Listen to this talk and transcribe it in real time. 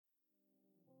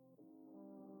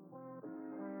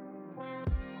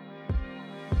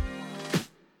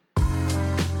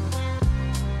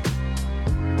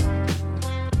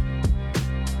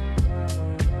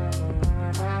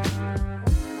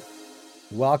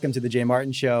Welcome to the Jay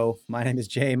Martin Show. My name is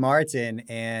Jay Martin,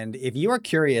 and if you are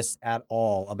curious at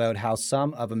all about how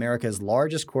some of America's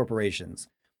largest corporations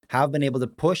have been able to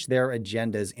push their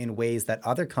agendas in ways that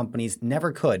other companies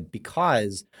never could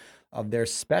because of their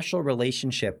special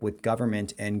relationship with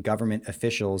government and government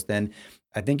officials, then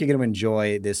I think you're going to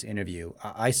enjoy this interview.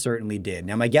 I certainly did.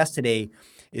 Now, my guest today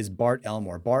is Bart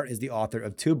Elmore. Bart is the author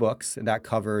of two books that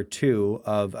cover two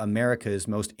of America's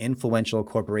most influential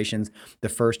corporations, the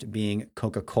first being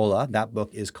Coca-Cola. That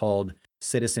book is called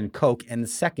Citizen Coke, and the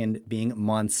second being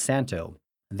Monsanto.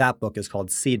 That book is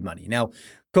called Seed Money. Now,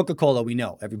 Coca-Cola, we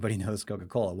know, everybody knows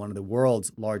Coca-Cola, one of the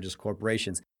world's largest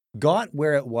corporations, got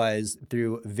where it was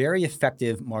through very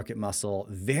effective market muscle,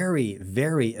 very,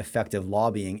 very effective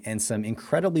lobbying, and some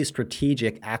incredibly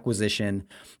strategic acquisition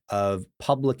of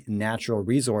public natural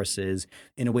resources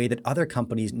in a way that other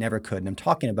companies never could. And I'm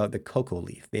talking about the cocoa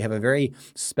leaf. They have a very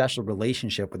special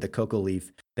relationship with the cocoa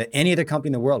leaf that any other company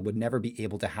in the world would never be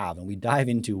able to have. And we dive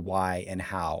into why and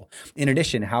how. In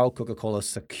addition, how Coca-Cola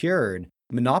secured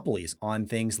monopolies on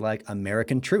things like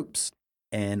American troops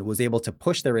and was able to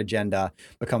push their agenda,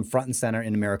 become front and center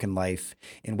in American life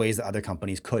in ways that other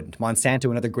companies couldn't.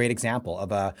 Monsanto, another great example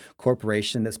of a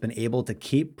corporation that's been able to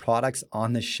keep products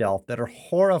on the shelf that are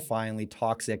horrifyingly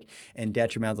toxic and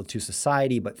detrimental to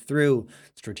society, but through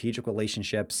strategic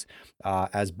relationships,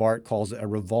 as Bart calls it, a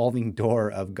revolving door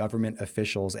of government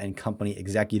officials and company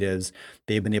executives,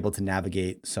 they've been able to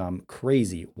navigate some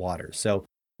crazy waters. So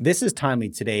this is timely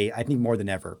today, I think more than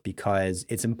ever, because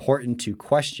it's important to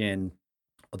question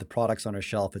of the products on our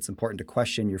shelf. It's important to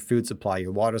question your food supply,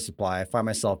 your water supply. I find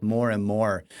myself more and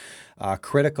more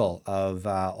critical of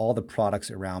all the products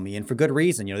around me, and for good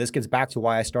reason. You know, this gets back to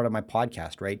why I started my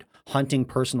podcast, right? Hunting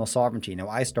personal sovereignty. Now,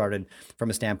 I started from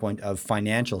a standpoint of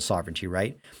financial sovereignty,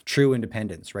 right? True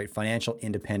independence, right? Financial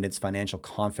independence, financial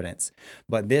confidence.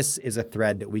 But this is a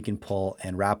thread that we can pull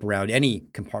and wrap around any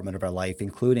compartment of our life,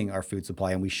 including our food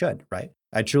supply, and we should, right?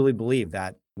 I truly believe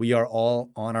that we are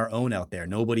all on our own out there.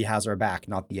 Nobody has our back,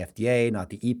 not the FDA, not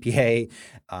the EPA.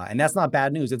 And that's not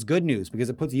bad news. It's good news because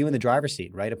it puts you in the driver's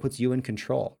seat, right? It puts you in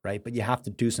control, right? But you have to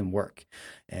do some work.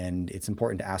 And it's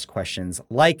important to ask questions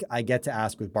like I get to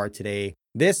ask with Bart today.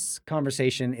 This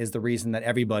conversation is the reason that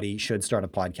everybody should start a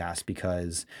podcast,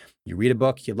 because you read a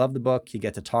book, you love the book, you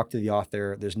get to talk to the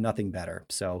author. There's nothing better.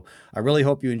 So I really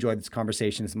hope you enjoyed this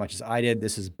conversation as much as I did.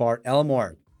 This is Bart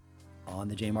Elmore on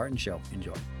The Jay Martin Show.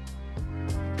 Enjoy.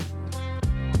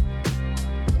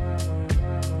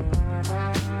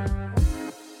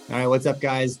 All right, what's up,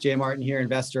 guys? Jay Martin here,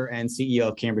 investor and CEO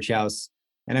of Cambridge House.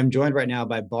 And I'm joined right now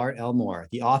by Bart Elmore,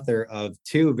 the author of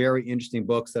two very interesting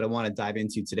books that I want to dive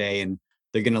into today. And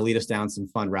they're going to lead us down some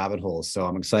fun rabbit holes. So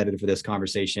I'm excited for this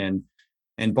conversation.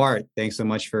 And Bart, thanks so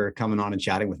much for coming on and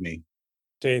chatting with me.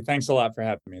 Jay, thanks a lot for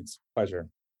having me. It's a pleasure.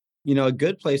 You know, a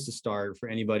good place to start for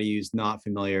anybody who's not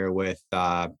familiar with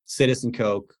Citizen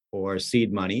Coke or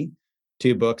Seed Money,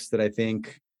 two books that I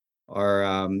think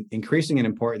are increasing in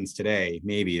importance today.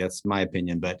 Maybe that's my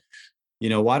opinion, but you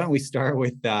know, why don't we start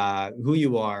with who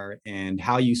you are and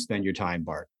how you spend your time,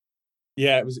 Bart?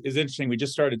 Yeah, it was interesting. We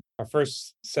just started our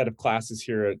first set of classes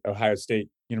here at Ohio State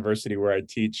University where I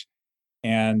teach.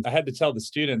 And I had to tell the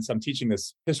students I'm teaching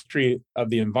this history of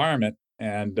the environment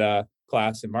and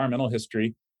class, environmental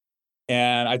history.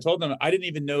 And I told them I didn't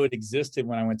even know it existed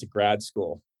when I went to grad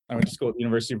school. I went to school at the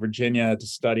University of Virginia to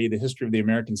study the history of the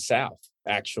American South,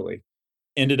 actually.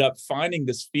 Ended up finding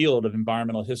this field of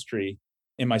environmental history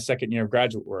in my second year of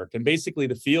graduate work. And basically,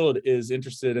 the field is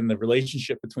interested in the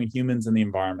relationship between humans and the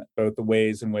environment, both the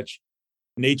ways in which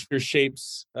nature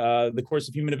shapes the course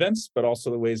of human events, but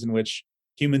also the ways in which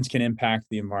humans can impact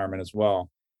the environment as well.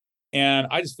 And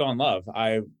I just fell in love.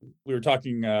 We were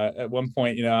talking at one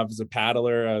point, you know, I was a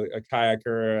paddler, a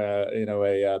kayaker,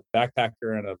 a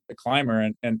backpacker and a climber.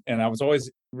 And I was always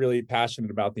really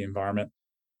passionate about the environment.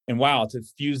 And wow, to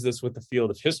fuse this with the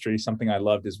field of history, something I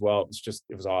loved as well.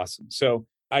 It was awesome. So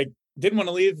I didn't want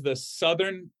to leave the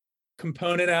Southern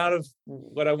component out of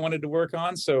what I wanted to work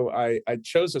on. So I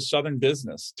chose a Southern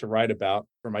business to write about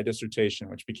for my dissertation,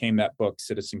 which became that book,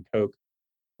 Citizen Coke,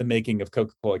 The Making of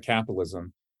Coca-Cola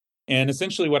Capitalism. And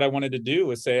essentially what I wanted to do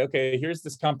was say, okay, here's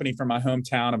this company from my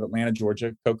hometown of Atlanta,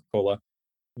 Georgia, Coca-Cola.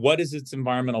 What is its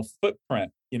environmental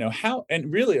footprint? You know, how,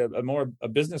 and really a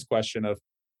business question of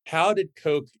how did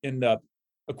Coke end up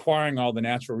acquiring all the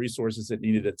natural resources it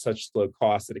needed at such low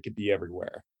cost that it could be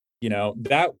everywhere? You know,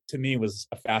 that to me was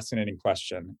a fascinating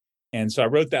question. And so I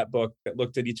wrote that book that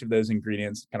looked at each of those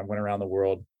ingredients, kind of went around the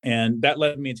world. And that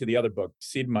led me to the other book,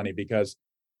 Seed Money, because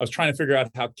I was trying to figure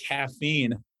out how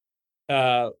caffeine,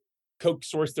 Coke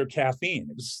sourced their caffeine.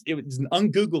 It was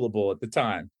ungoogleable at the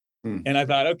time. Hmm. And I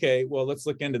thought, okay, well, let's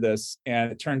look into this.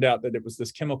 And it turned out that it was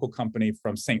this chemical company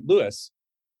from St. Louis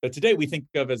that today we think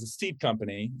of as a seed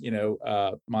company,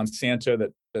 Monsanto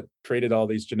that created all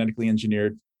these genetically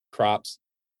engineered crops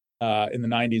in the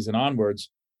 90s and onwards.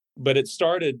 But it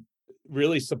started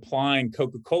really supplying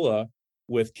Coca-Cola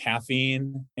with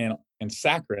caffeine and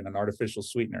saccharin, an artificial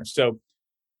sweetener. So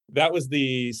that was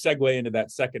the segue into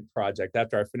that second project.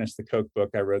 After I finished the Coke book,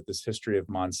 I wrote this history of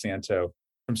Monsanto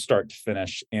from start to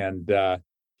finish. And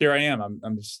here I am.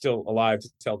 I'm still alive to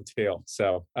tell the tale.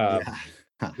 So Yeah.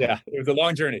 yeah, it was a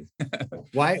long journey.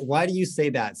 Why do you say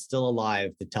that, still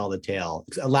alive to tell the tale?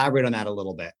 Elaborate on that a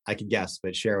little bit. I could guess,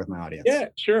 but share with my audience. Yeah,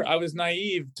 sure. I was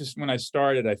naive just when I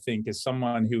started, I think, as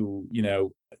someone who,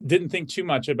 didn't think too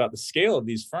much about the scale of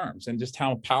these firms and just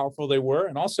how powerful they were,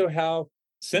 and also how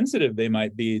sensitive they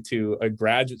might be to a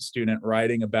graduate student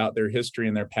writing about their history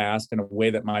and their past in a way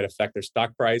that might affect their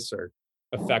stock price or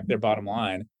affect their bottom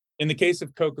line. In the case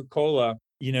of Coca-Cola,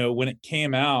 when it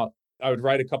came out, I would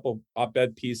write a couple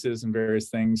op-ed pieces and various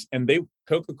things, and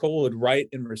Coca-Cola would write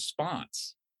in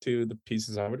response to the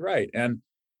pieces I would write. And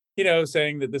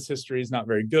saying that this history is not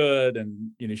very good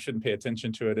and you shouldn't pay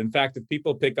attention to it. In fact, if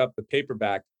people pick up the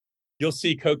paperback, you'll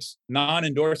see Coke's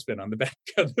non-endorsement on the back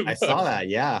of the I book. saw that.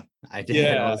 Yeah, I did.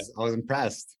 Yeah, I was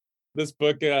impressed. this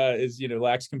book is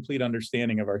lacks complete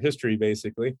understanding of our history,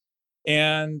 basically.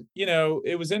 And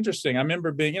it was interesting. I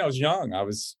remember being, I was young. I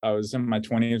was in my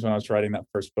 20s when I was writing that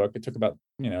first book. It took about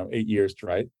 8 years to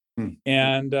write, Hmm.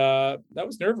 and that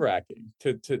was nerve-wracking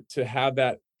to have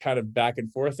that kind of back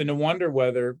and forth, and to wonder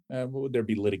whether would there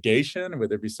be litigation, or would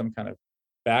there be some kind of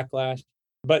backlash.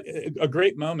 But a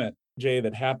great moment, Jay,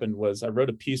 that happened was I wrote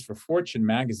a piece for Fortune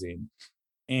magazine,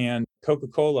 and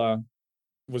Coca-Cola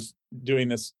was doing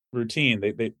this routine.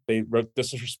 They wrote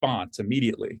this response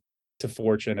immediately to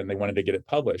Fortune, and they wanted to get it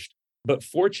published. But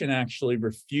Fortune actually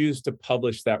refused to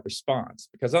publish that response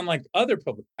because, unlike other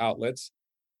public outlets,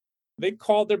 they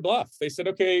called their bluff. They said,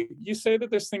 "Okay, you say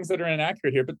that there's things that are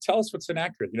inaccurate here, but tell us what's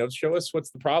inaccurate. Show us what's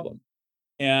the problem."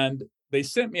 And they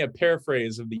sent me a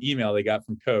paraphrase of the email they got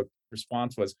from Coke.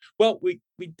 Response was, "Well, we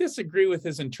disagree with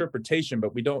his interpretation,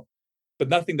 but we don't, but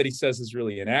nothing that he says is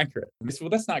really inaccurate." And they said, "Well,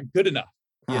 that's not good enough,"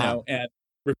 Uh-huh. and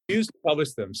refused to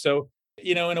publish them. So,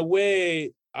 in a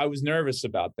way, I was nervous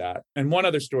about that. And one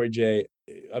other story, Jay,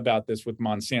 about this with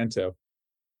Monsanto.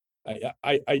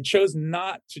 I chose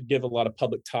not to give a lot of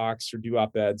public talks or do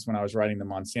op-eds when I was writing the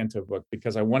Monsanto book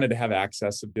because I wanted to have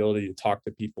accessibility to talk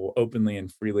to people openly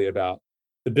and freely about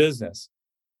the business.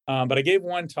 But I gave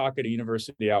one talk at a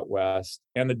university out west,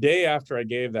 and the day after I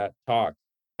gave that talk,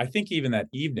 I think even that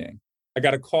evening, I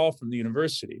got a call from the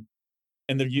university,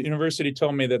 and the university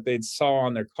told me that they'd saw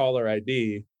on their caller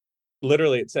ID,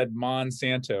 literally it said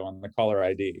Monsanto on the caller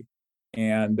ID,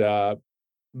 and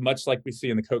much like we see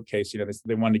in the Coke case,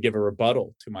 they wanted to give a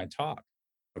rebuttal to my talk.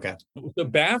 Okay. What was so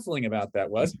baffling about that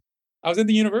was I was at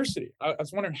the university. I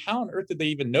was wondering how on earth did they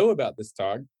even know about this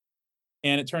talk?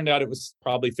 And it turned out it was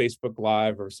probably Facebook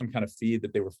Live or some kind of feed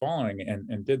that they were following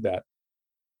and did that.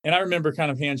 And I remember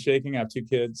kind of handshaking. I have two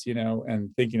kids,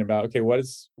 and thinking about, okay, what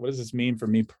does this mean for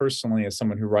me personally as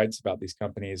someone who writes about these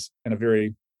companies in a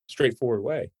very straightforward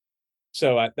way?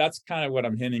 So that's kind of what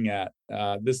I'm hinting at.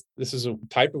 This is a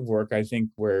type of work I think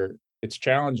where it's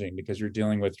challenging because you're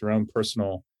dealing with your own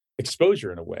personal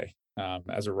exposure in a way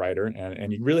as a writer,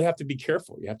 and you really have to be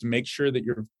careful. You have to make sure that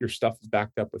your stuff is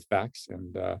backed up with facts,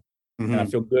 and I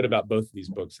Mhm. feel good about both of these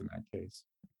books in that case.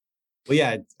 Well,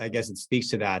 yeah, I guess it speaks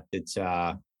to that. It's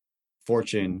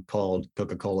Fortune called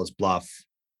Coca-Cola's bluff,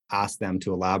 asked them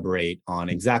to elaborate on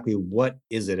exactly what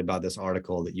is it about this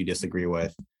article that you disagree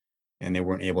with, and they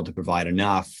weren't able to provide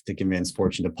enough to convince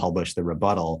Fortune to publish the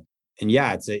rebuttal. And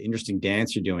yeah, it's an interesting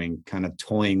dance you're doing, kind of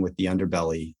toying with the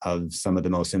underbelly of some of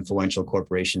the most influential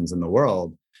corporations in the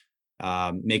world.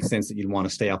 Makes sense that you'd want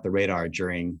to stay off the radar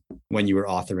during when you were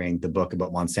authoring the book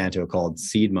about Monsanto called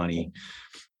Seed Money.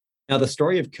 Now, the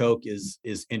story of Coke is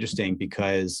interesting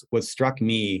because what struck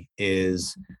me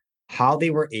is how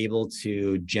they were able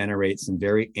to generate some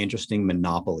very interesting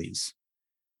monopolies.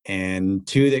 And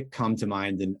two that come to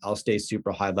mind, and I'll stay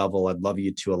super high level. I'd love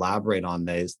you to elaborate on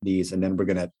these, and then we're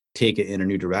going to take it in a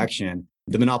new direction.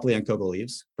 The monopoly on cocoa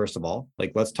leaves, first of all,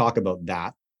 like let's talk about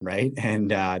that, right?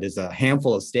 And there's a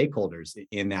handful of stakeholders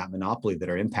in that monopoly that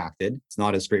are impacted. It's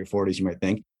not as straightforward as you might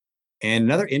think. And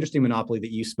another interesting monopoly that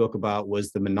you spoke about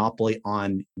was the monopoly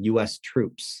on US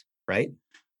troops, right?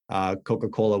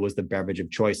 Coca-Cola was the beverage of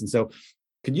choice. And so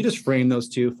could you just frame those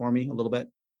two for me a little bit?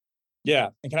 Yeah.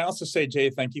 And can I also say,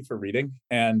 Jay, thank you for reading.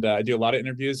 And I do a lot of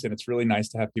interviews, and it's really nice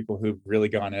to have people who've really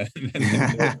gone in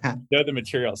and know the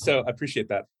material. So I appreciate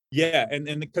that. Yeah, and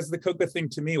because the Coca thing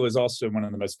to me was also one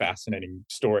of the most fascinating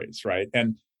stories, right?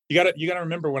 And you gotta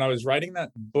remember when I was writing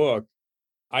that book,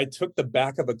 I took the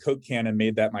back of a Coke can and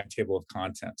made that my table of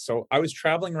contents. So I was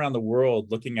traveling around the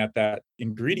world looking at that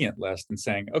ingredient list and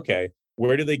saying, okay,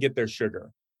 where do they get their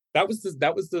sugar? That was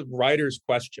the writer's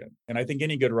question. And I think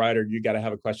any good writer, you got to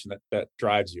have a question that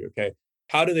drives you. Okay.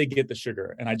 How do they get the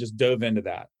sugar? And I just dove into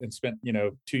that and spent,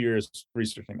 2 years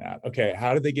researching that. Okay.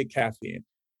 How do they get caffeine?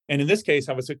 And in this case,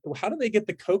 I was like, well, how do they get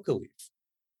the coca leaf?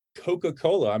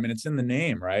 Coca-Cola. I mean, it's in the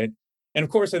name, right? And of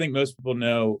course, I think most people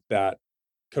know that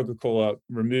Coca-Cola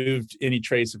removed any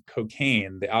trace of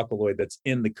cocaine, the alkaloid that's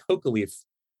in the coca leaf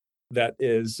that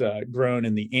is grown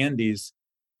in the Andes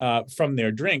from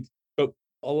their drink. But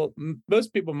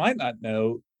most people might not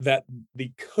know that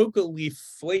the coca leaf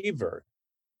flavor,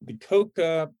 the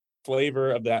coca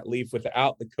flavor of that leaf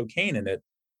without the cocaine in it,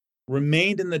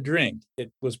 remained in the drink.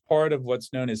 It was part of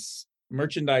what's known as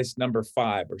merchandise number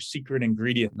 5 or secret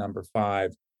ingredient number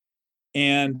 5.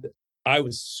 And I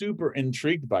was super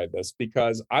intrigued by this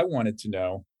because I wanted to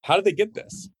know how did they get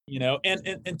this?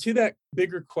 And to that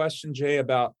bigger question, Jay,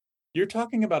 about you're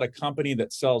talking about a company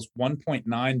that sells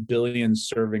 1.9 billion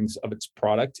servings of its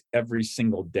product every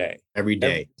single day. Every Every,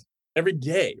 day. every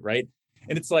day, right?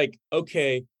 And it's like,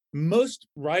 okay, most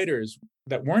writers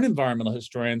that weren't environmental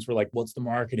historians were like, well, it's the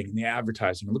marketing and the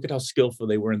advertising. Look at how skillful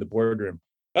they were in the boardroom.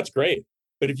 That's great.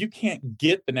 But if you can't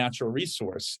get the natural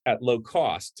resource at low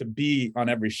cost to be on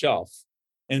every shelf,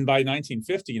 and by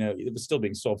 1950, it was still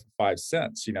being sold for 5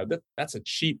 cents. That's a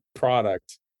cheap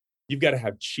product. You've got to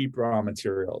have cheap raw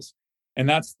materials, and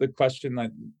that's the question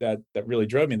that really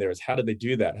drove me there: is how did they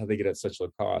do that? How did they get it at such low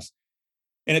cost?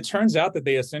 And it turns out that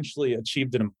they essentially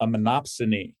achieved a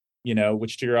monopsony,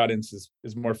 which to your audience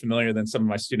is more familiar than some of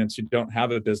my students who don't have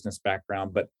a business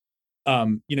background, but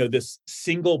this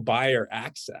single buyer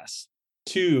access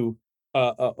to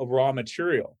a raw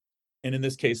material, and in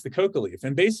this case, the coca leaf.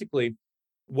 And basically,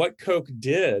 what Coke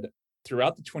did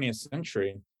throughout the 20th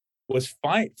century was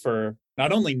fight for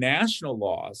not only national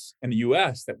laws in the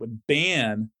US that would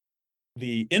ban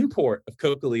the import of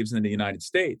coca leaves into the United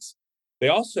States, they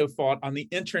also fought on the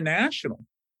international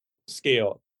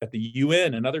scale at the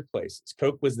UN and other places.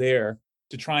 Coke was there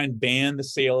to try and ban the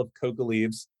sale of coca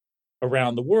leaves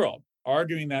around the world,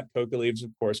 arguing that coca leaves, of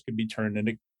course, could be turned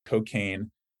into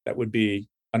cocaine that would be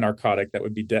a narcotic that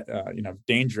would be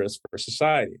dangerous for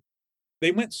society.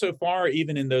 They went so far,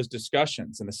 even in those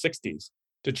discussions in the 60s,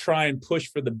 to try and push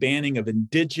for the banning of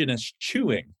indigenous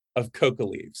chewing of coca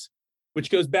leaves, which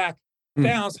goes back Hmm.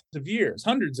 thousands of years,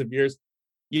 hundreds of years,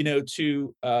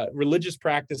 to religious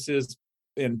practices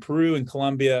in Peru and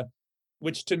Colombia,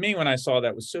 which to me, when I saw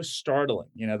that, was so startling.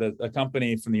 A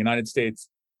company from the United States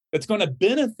that's going to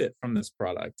benefit from this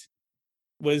product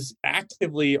was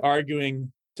actively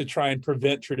arguing to try and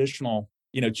prevent traditional,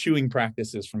 chewing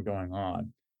practices from going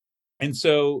on. And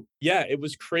so, yeah, it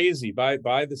was crazy. By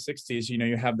the 60s,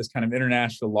 you have this kind of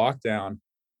international lockdown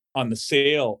on the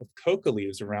sale of coca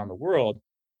leaves around the world.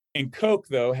 And Coke,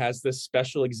 though, has this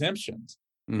special exemptions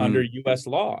under Hmm. US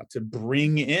law to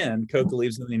bring in coca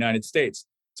leaves in the United States.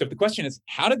 So if the question is,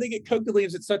 how did they get coca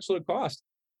leaves at such low cost?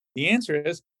 The answer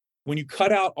is when you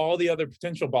cut out all the other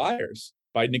potential buyers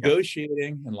by Yeah.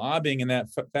 negotiating and lobbying in that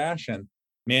fashion,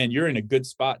 man, you're in a good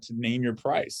spot to name your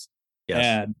price.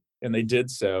 Yes. And they did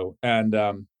so. And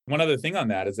one other thing on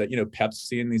that is that,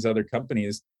 Pepsi and these other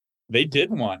companies, they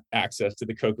did want access to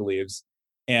the coca leaves.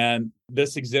 And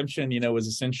this exemption, was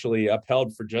essentially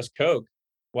upheld for just Coke,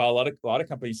 while a lot of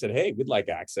companies said, "Hey, we'd like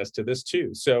access to this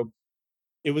too." So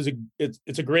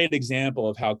it's a great example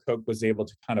of how Coke was able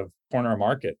to kind of corner a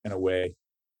market in a way,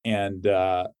 and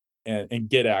and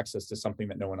get access to something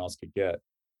that no one else could get.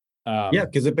 Yeah, Um,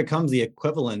 because it becomes the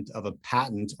equivalent of a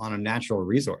patent on a natural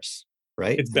resource,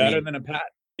 right? it's I better mean, than a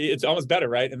patent. It's almost better,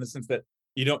 right? In the sense that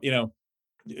you don't,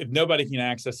 if nobody can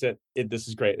access it, this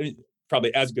is great. I mean,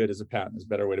 probably as good as a patent is a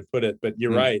better way to put it. But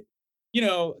you're hmm, right.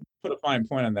 Put a fine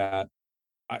point on that.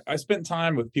 I spent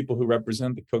time with people who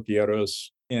represent the coquilleros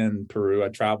in Peru. I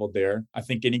traveled there. I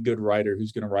think any good writer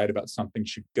who's going to write about something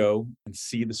should go and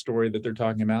see the story that they're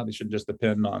talking about. They shouldn't just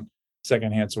depend on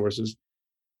secondhand sources.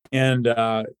 And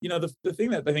the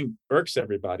thing that I think irks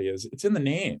everybody is it's in the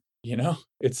name.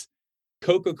 It's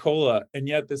Coca-Cola, and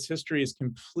yet this history is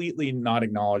completely not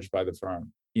acknowledged by the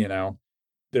firm.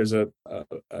 There's a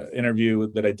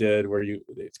interview that I did where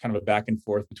it's kind of a back and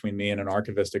forth between me and an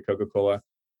archivist at Coca-Cola,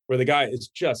 where the guy is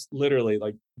just literally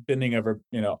like bending over,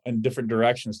 in different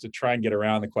directions to try and get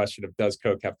around the question of does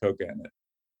Coke have coca in it?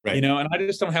 right. And I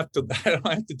just don't have to I don't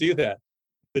have to do that.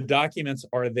 the documents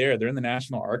are there. They're in the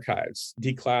National Archives,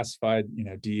 declassified,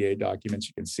 DEA documents.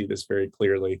 You can see this very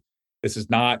clearly. This is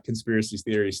not conspiracy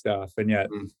theory stuff. And yet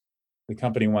Mm. the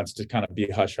company wants to kind of be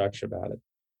hush hush about it.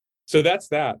 So that's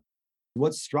that.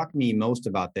 What struck me most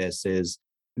about this is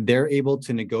they're able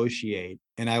to negotiate,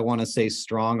 and I want to say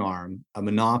strong arm, a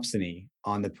monopsony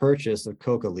on the purchase of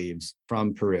coca leaves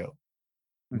from Peru,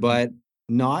 Mm-hmm. but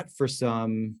not for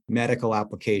some medical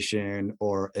application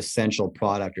or essential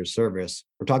product or service.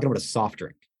 We're talking about a soft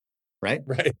drink, right?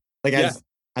 Right. Like Yeah.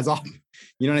 as often,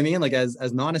 you know what I mean? Like as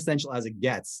non-essential as it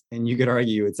gets, and you could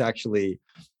argue it's actually,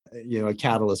 a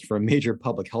catalyst for a major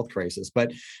public health crisis.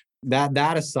 But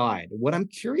that aside, what I'm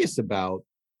curious about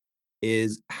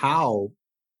is how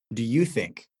do you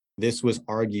think this was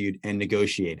argued and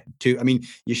negotiated? I mean,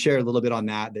 you share a little bit on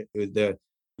that.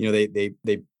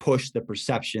 They push the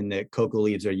perception that coca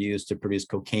leaves are used to produce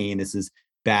cocaine. This is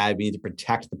bad. We need to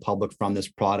protect the public from this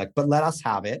product, but let us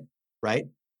have it, right?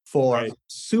 For Right.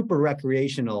 super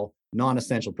recreational,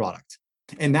 non-essential product.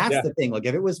 And that's Yeah. the thing. Like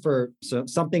if it was for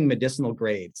something medicinal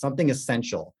grade, something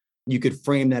essential, you could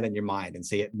frame that in your mind and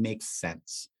say it makes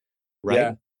sense, right?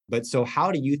 Yeah. But so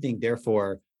how do you think,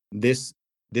 therefore, this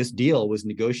deal was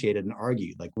negotiated and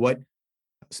argued? Like what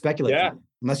speculate Yeah. for me,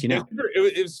 unless you It was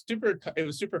know. super, it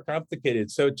was super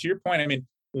complicated. So to your point, I mean,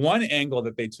 one angle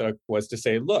that they took was to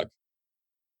say, look,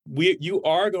 you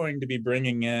are going to be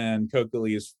bringing in coca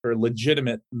leaves for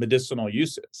legitimate medicinal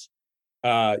uses,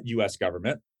 U.S.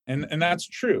 government. And that's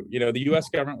true. The U.S.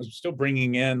 government was still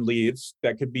bringing in leaves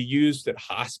that could be used at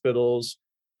hospitals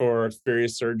for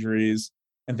various surgeries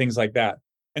and things like that.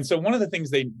 And so one of the things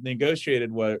they negotiated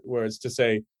was to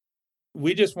say,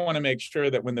 we just want to make sure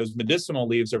that when those medicinal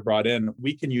leaves are brought in,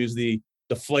 we can use the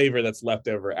flavor that's left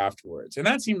over afterwards. And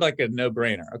that seemed like a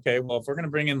no-brainer. Okay, well, if we're going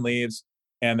to bring in leaves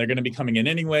and they're going to be coming in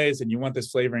anyways, and you want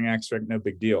this flavoring extract, no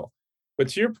big deal. But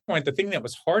to your point, the thing that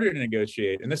was harder to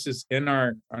negotiate, and this is in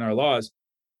our laws,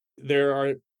 there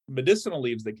are medicinal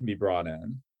leaves that can be brought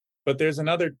in, but there's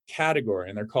another category,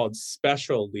 and they're called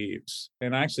special leaves.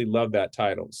 And I actually love that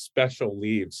title, special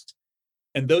leaves.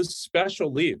 And those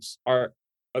special leaves are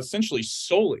essentially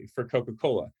solely for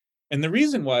Coca-Cola. And the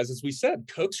reason was, as we said,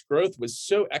 Coke's growth was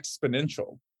so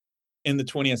exponential in the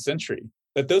 20th century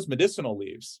that those medicinal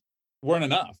leaves weren't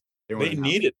enough. They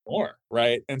needed more,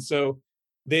 right? And so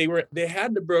they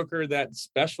had to broker that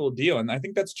special deal. And I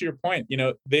think that's to your point.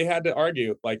 They had to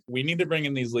argue, like, we need to bring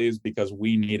in these leaves because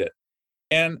we need it.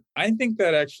 And I think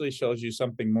that actually shows you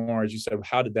something more, as you said,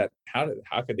 how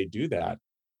could they do that?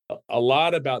 A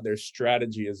lot about their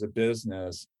strategy as a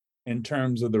business in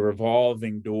terms of the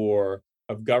revolving door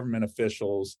of government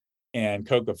officials and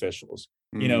Coke officials,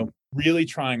 really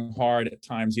trying hard at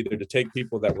times either to take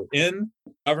people that were in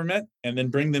government and then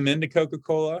bring them into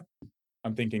Coca-Cola.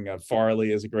 I'm thinking of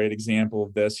Farley as a great example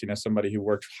of this, somebody who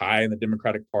worked high in the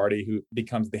Democratic Party who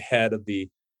becomes the head of the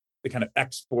kind of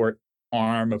export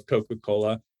arm of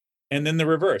Coca-Cola. And then the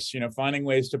reverse, finding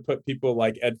ways to put people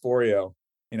like Ed Forio,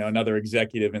 another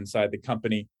executive inside the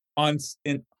company, on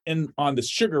the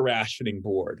sugar rationing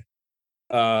board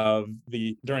of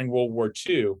during World War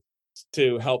II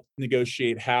to help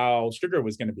negotiate how sugar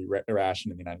was going to be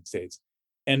rationed in the United States,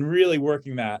 and really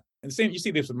working that. And same, you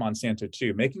see this with Monsanto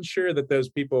too, making sure that those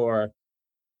people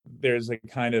there's a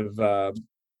kind of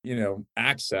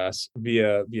access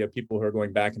via people who are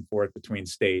going back and forth between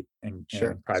state and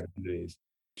private entities.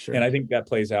 Sure. And I think that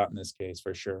plays out in this case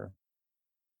for sure.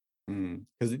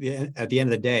 Because at the end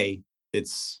of the day,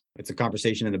 it's a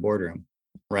conversation in the boardroom,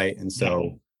 right? And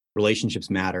so relationships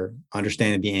matter,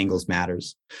 understanding the angles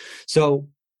matters. So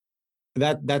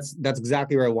that's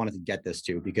exactly where I wanted to get this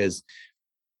to, because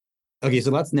okay,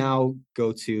 so let's now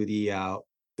go to the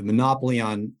monopoly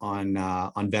on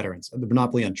veterans, the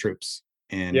monopoly on troops,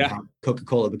 and how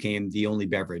Coca-Cola became the only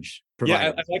beverage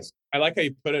provider. Yeah, I like how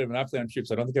you put it, monopoly on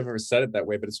troops. I don't think I've ever said it that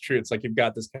way, but it's true. It's like you've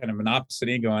got this kind of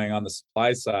monopoly going on the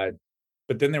supply side,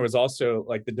 but then there was also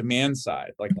like the demand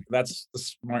side. Like that's the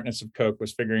smartness of Coke,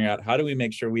 was figuring out how do we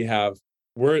make sure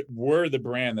we're the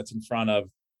brand that's in front of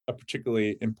a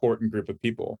particularly important group of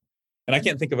people. And I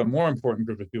can't think of a more important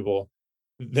group of people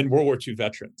than World War II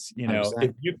veterans.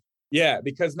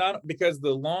 Because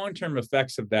the long-term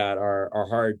effects of that are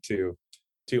hard to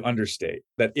understate.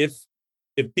 That if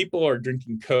people are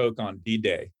drinking Coke on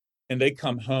D-Day and they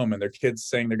come home and their kids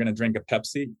saying they're going to drink a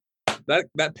Pepsi, that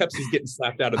Pepsi's getting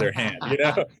slapped out of their hand.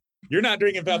 You're not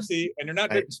drinking Pepsi, and you're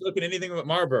not smoking anything but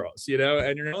Marlboros.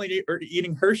 And you're only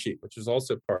eating Hershey, which is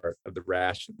also part of the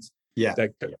rations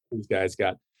that these guys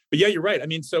got. But yeah, you're right. I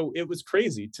mean, so it was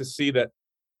crazy to see that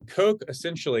Coke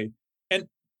essentially, and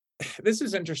this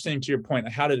is interesting to your point.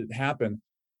 How did it happen?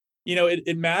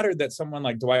 It mattered that someone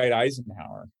like Dwight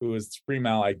Eisenhower, who was the Supreme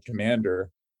Allied Commander,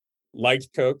 liked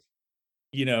Coke.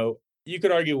 You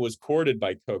could argue was courted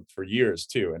by Coke for years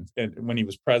too. And when he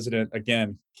was president,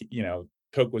 again,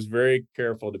 Coke was very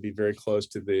careful to be very close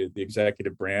to the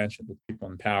executive branch and the people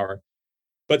in power.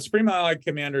 But Supreme Allied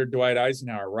Commander Dwight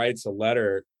Eisenhower writes a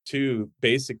letter to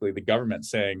basically the government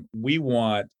saying, we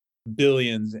want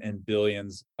billions and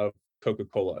billions of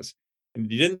Coca-Colas. And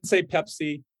he didn't say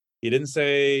Pepsi. He didn't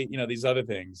say, these other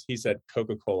things. He said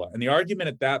Coca-Cola. And the argument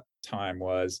at that time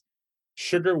was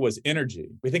sugar was energy.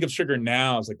 We think of sugar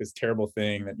now as like this terrible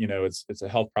thing that, it's a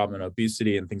health problem and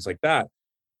obesity and things like that.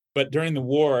 But during the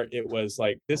war, it was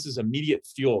like, this is immediate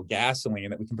fuel, gasoline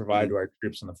that we can provide to our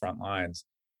troops on the front lines.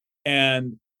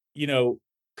 And,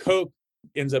 Coke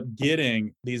ends up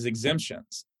getting these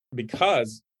exemptions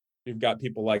because you've got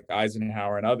people like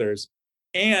Eisenhower and others.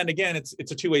 And again, it's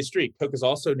a two-way street. Coke is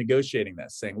also negotiating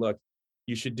this, saying, look,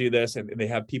 you should do this. And they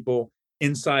have people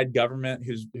inside government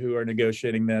who are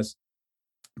negotiating this.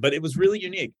 But it was really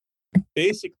unique.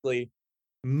 Basically,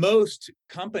 most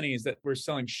companies that were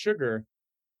selling sugar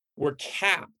were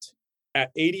capped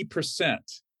at 80%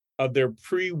 of their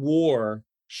pre-war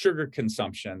sugar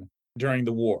consumption during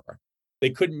the war. They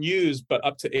couldn't use but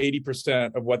up to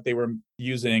 80% of what they were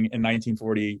using in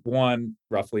 1941,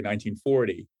 roughly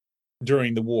 1940,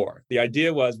 during the war. The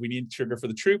idea was we need sugar for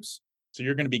the troops, so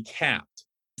you're going to be capped.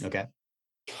 Okay.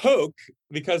 Coke,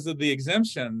 because of the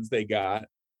exemptions they got,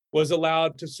 was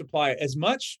allowed to supply as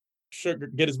much sugar,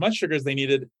 get as much sugar as they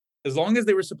needed, as long as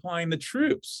they were supplying the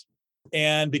troops.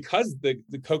 And because the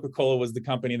Coca-Cola was the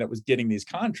company that was getting these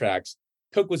contracts,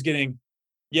 Coke was getting,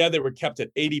 they were kept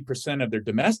at 80% of their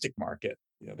domestic market.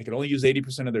 They could only use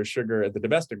 80% of their sugar at the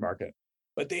domestic market,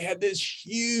 but they had this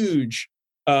huge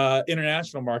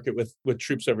international market with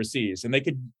troops overseas, and they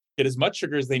could get as much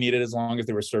sugar as they needed as long as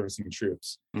they were servicing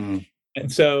troops. Mm.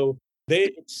 And so they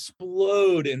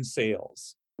explode in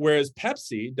sales, whereas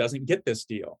Pepsi doesn't get this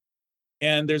deal.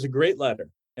 And there's a great letter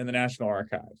in the National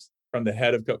Archives from the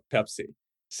head of Pepsi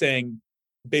saying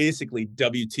basically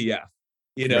WTF,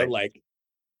 Right. like,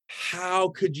 how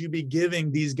could you be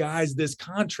giving these guys this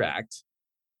contract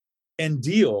and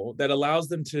deal that allows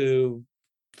them to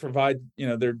provide,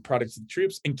 their products to the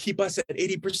troops and keep us at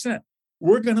 80%?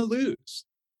 We're going to lose.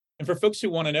 And for folks who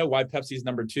want to know why Pepsi's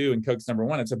number 2 and Coke's number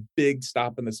 1, it's a big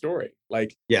stop in the story.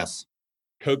 Like, yes,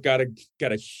 Coke got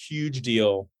a huge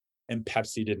deal and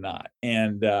Pepsi did not.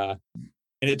 And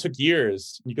it took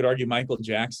years. You could argue Michael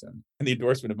Jackson and the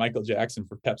endorsement of Michael Jackson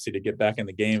for Pepsi to get back in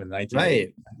the game in the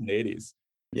 1980s.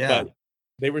 Yeah. But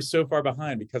they were so far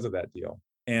behind because of that deal.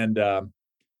 And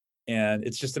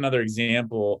it's just another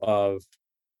example of,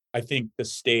 I think, the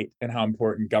state and how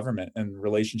important government and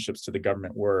relationships to the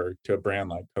government were to a brand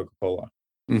like Coca-Cola.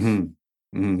 Mm-hmm.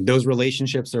 Mm-hmm. Those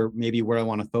relationships are maybe where I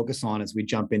want to focus on as we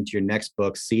jump into your next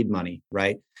book, Seed Money,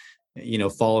 right?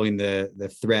 Following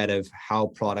the thread of how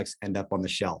products end up on the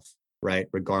shelf, right?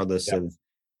 Regardless of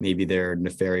maybe their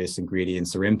nefarious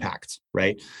ingredients or impact,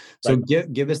 right? So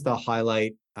give us the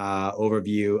highlight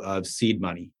overview of Seed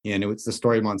Money. It's the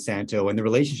story of Monsanto and the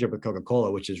relationship with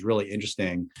Coca-Cola, which is really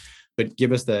interesting. But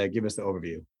give us the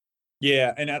overview.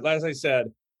 Yeah, and as I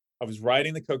said, I was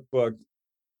writing the Coke book,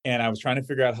 and I was trying to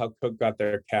figure out how Coke got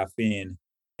their caffeine,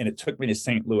 and it took me to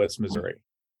St. Louis, Missouri,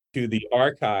 to the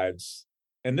archives.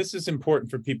 And this is important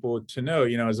for people to know,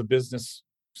 as a business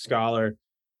scholar,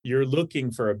 you're looking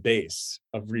for a base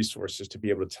of resources to be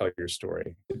able to tell your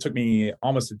story. It took me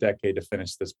almost a decade to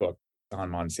finish this book on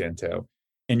Monsanto.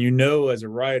 And as a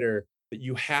writer that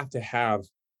you have to have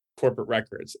corporate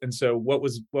records. And so what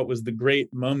was the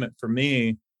great moment for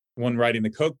me when writing the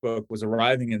Coke book was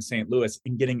arriving in St. Louis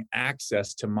and getting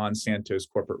access to Monsanto's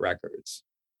corporate records.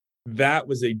 That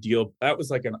was a deal. That was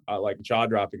like a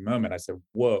jaw-dropping moment. I said,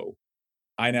 whoa,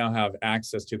 I now have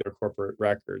access to their corporate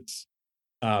records,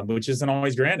 which isn't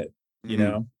always granted,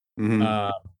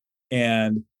 Mm-hmm.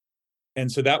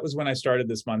 And so that was when I started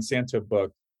this Monsanto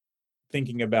book,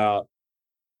 thinking about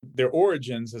their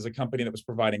origins as a company that was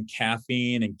providing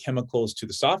caffeine and chemicals to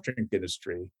the soft drink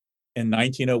industry in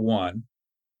 1901.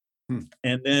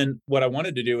 And then what I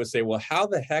wanted to do was say, well, how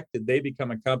the heck did they become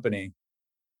a company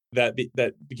that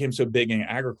became so big in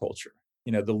agriculture?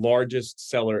 The largest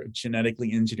seller of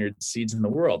genetically engineered seeds in the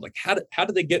world. Like, how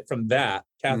did they get from that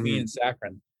caffeine and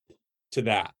saccharin to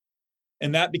that?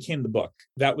 And that became the book.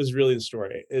 That was really the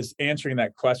story, is answering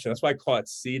that question. That's why I call it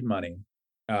Seed Money.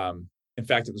 In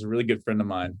fact, it was a really good friend of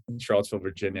mine in Charlottesville,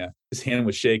 Virginia. His hand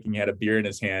was shaking. He had a beer in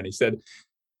his hand. He said,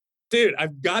 dude,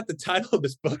 I've got the title of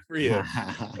this book for you.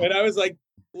 And I was like,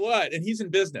 what? And he's in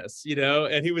business,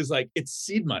 and he was like, it's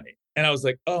Seed Money. And I was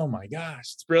like, oh my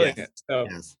gosh, it's Yes. brilliant. So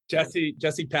Yes.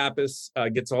 Jesse Pappas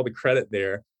gets all the credit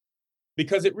there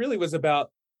because it really was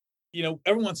about,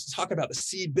 everyone wants to talk about the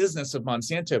seed business of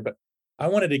Monsanto, but I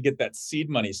wanted to get that seed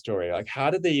money story. Like, how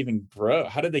did they even grow?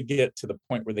 How did they get to the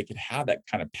point where they could have that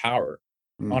kind of power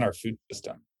on Mm. our food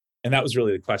system? And that was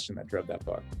really the question that drove that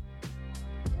book.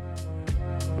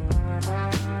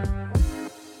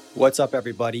 What's up,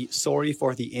 everybody? Sorry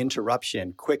for the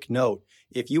interruption. Quick note,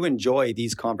 if you enjoy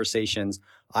these conversations,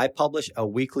 I publish a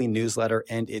weekly newsletter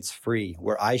and it's free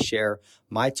where I share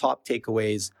my top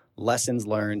takeaways, lessons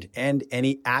learned, and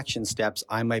any action steps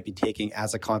I might be taking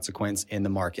as a consequence in the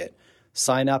market.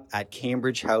 Sign up at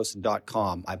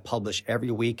cambridgehouse.com. I publish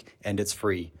every week and it's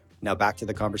free. Now back to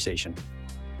the conversation.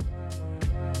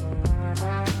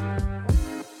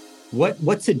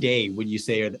 What today would you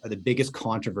say are the biggest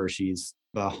controversies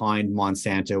behind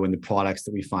Monsanto and the products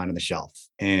that we find on the shelf?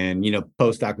 And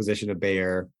post acquisition of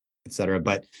Bayer, et cetera.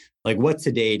 But like, what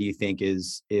today do you think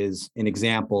is an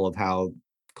example of how,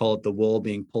 call it the wool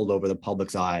being pulled over the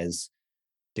public's eyes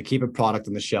to keep a product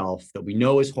on the shelf that we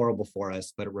know is horrible for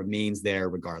us, but it remains there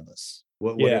regardless?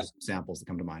 What are Yeah. some examples that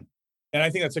come to mind? And I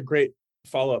think that's a great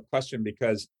follow-up question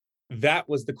because that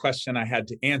was the question I had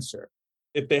to answer.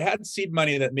 If they had seed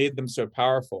money that made them so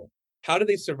powerful, how do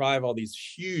they survive all these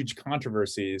huge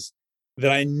controversies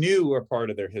that I knew were part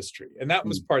of their history? And that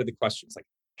was part of the question. It's like,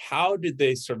 how did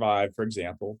they survive, for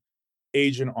example,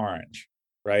 Agent Orange,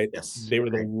 right? Yes. They were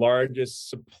the largest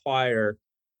supplier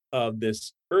of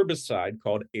this herbicide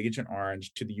called Agent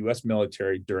Orange to the US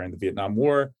military during the Vietnam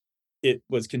War. It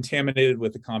was contaminated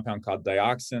with a compound called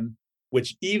dioxin,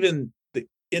 which even the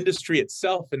industry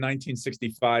itself in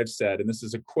 1965 said, and this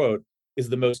is a quote, is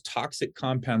the most toxic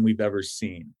compound we've ever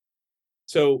seen.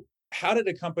 So, how did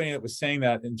a company that was saying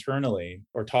that internally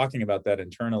or talking about that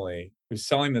internally, who's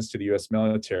selling this to the US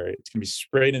military, it's going to be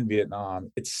sprayed in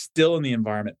Vietnam? It's still in the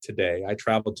environment today. I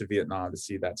traveled to Vietnam to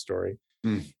see that story.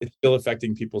 It's still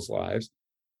affecting people's lives.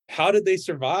 How did they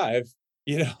survive,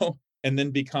 and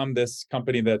then become this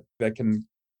company that can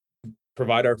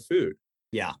provide our food?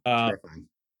 Yeah. Um, Terrifying.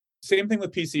 Same thing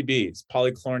with PCBs,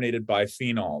 polychlorinated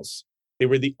biphenyls. They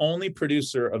were the only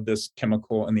producer of this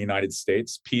chemical in the United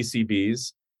States,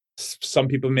 PCBs. Some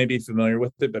people may be familiar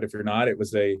with it, but if you're not, it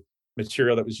was a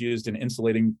material that was used in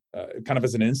insulating, kind of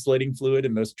as an insulating fluid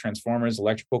in most transformers,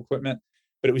 electrical equipment.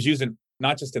 But it was used in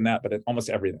not just in that, but in almost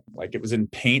everything. Like it was in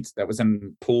paint that was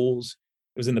in pools.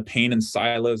 It was in the paint and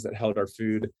silos that held our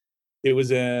food. It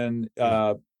was in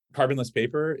carbonless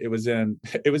paper. It was in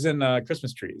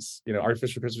Christmas trees.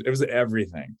 Artificial Christmas. It was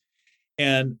everything.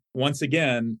 And once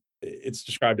again, it's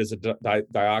described as a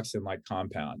dioxin-like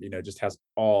compound. Just has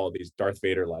all these Darth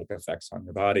Vader-like effects on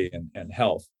your body and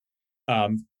health.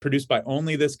 Produced by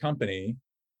only this company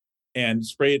and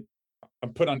sprayed,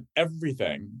 put on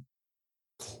everything.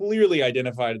 Clearly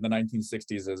identified in the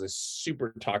 1960s as a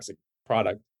super toxic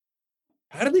product.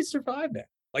 How do they survive that?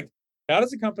 Like, how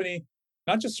does a company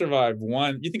not just survive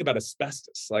one? You think about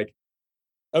asbestos. Like,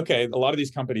 okay, a lot of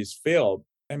these companies failed.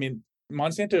 I mean,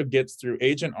 Monsanto gets through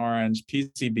Agent Orange,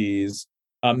 PCBs.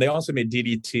 They also made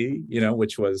DDT,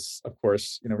 which was, of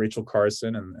course, Rachel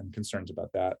Carson and concerns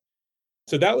about that.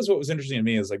 So that was what was interesting to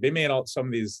me is like they made some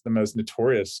of the most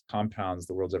notorious compounds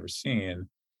the world's ever seen,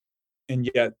 and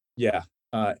yet,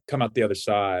 come out the other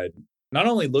side, not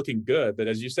only looking good, but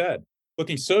as you said,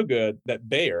 looking so good that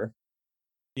Bayer,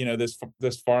 this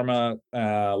pharma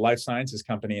life sciences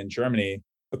company in Germany,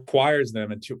 acquires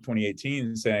them in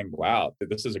 2018, saying, "Wow,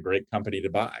 this is a great company to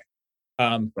buy."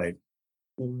 Right.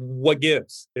 What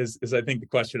gives is I think the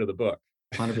question of the book.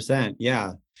 100%.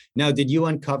 Yeah. Now, did you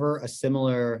uncover a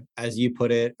similar, as you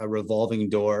put it, a revolving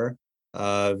door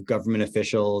of government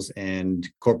officials and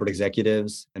corporate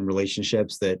executives and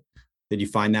relationships did you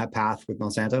find that path with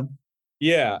Monsanto?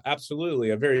 Yeah, absolutely.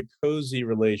 A very cozy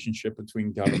relationship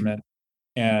between government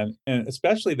and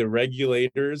especially the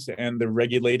regulators and the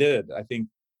regulated. I think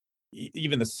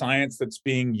even the science that's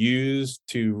being used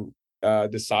to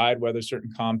decide whether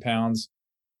certain compounds,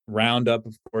 Roundup,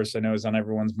 of course, I know is on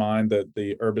everyone's mind,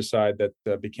 the herbicide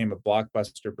that became a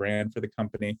blockbuster brand for the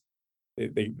company.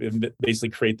 They basically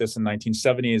create this in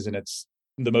 1970s, and it's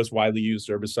the most widely used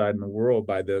herbicide in the world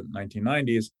by the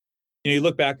 1990s. You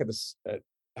look back at this, at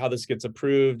how this gets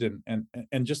approved, and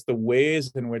just the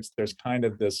ways in which there's kind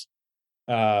of this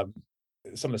uh,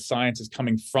 some of the science is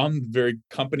coming from the very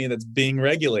company that's being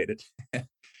regulated.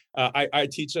 I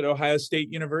teach at Ohio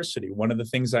State University. One of the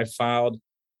things I filed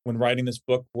when writing this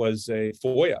book was a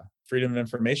FOIA, Freedom of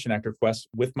Information Act request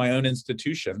with my own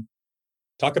institution.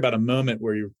 Talk about a moment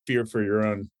where you fear for your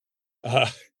own, uh,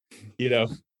 Oh,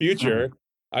 future.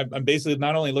 I'm basically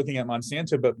not only looking at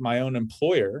Monsanto, but my own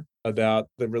employer about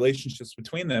the relationships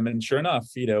between them. And sure enough,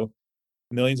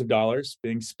 millions of dollars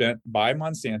being spent by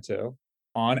Monsanto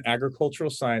on agricultural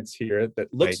science here that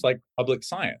Right. looks like public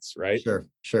science, right? Sure.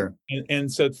 Sure.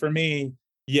 And so for me,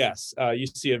 yes, you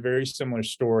see a very similar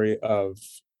story of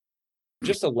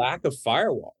just a lack of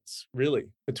firewalls, really,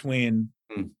 between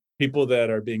Mm. people that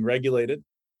are being regulated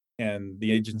and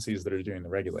the agencies that are doing the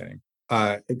regulating.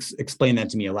 Explain that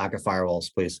to me. A lack of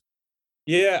firewalls, please.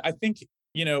 Yeah,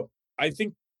 you know, I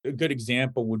think a good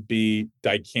example would be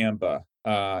dicamba,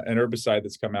 an herbicide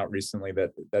that's come out recently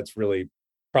that's really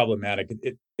problematic.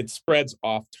 It spreads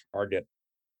off target,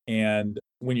 and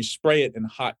when you spray it in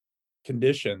hot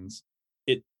conditions,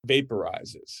 it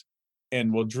vaporizes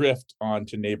and will drift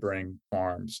onto neighboring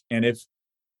farms. And if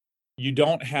you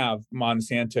don't have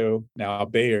Monsanto, now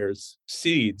Bayer's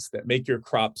seeds that make your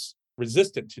crops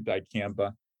resistant to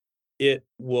dicamba, it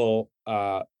will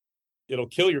it'll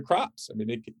kill your crops. I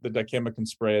mean, the dicamba can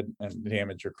spread and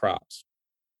damage your crops.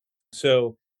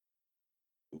 So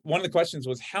one of the questions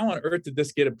was, how on earth did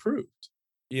this get approved?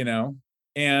 You know,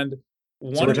 and So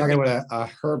one we're of the talking things, about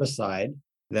a herbicide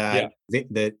yeah,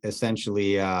 that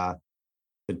essentially that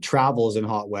travels in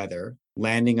hot weather,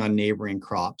 landing on neighboring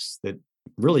crops that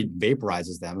really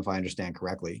vaporizes them, if I understand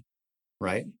correctly,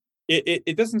 right?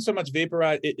 it doesn't so much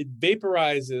vaporize. It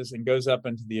vaporizes and goes up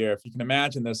into the air. If you can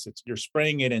imagine this, you're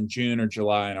spraying it in June or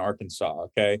July in Arkansas,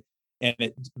 okay? And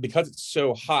because it's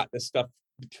so hot, this stuff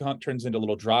turns into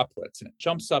little droplets, and it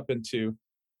jumps up into,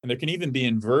 and there can even be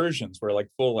inversions where like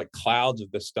full like clouds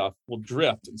of this stuff will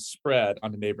drift and spread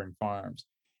onto neighboring farms.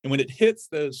 And when it hits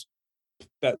those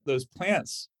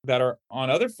plants that are on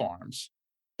other farms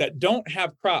that don't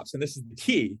have crops, and this is the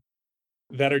key,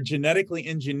 that are genetically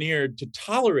engineered to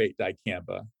tolerate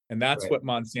dicamba. And that's Right. what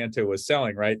Monsanto was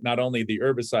selling, right? Not only the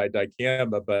herbicide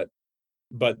dicamba,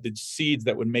 but the seeds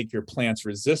that would make your plants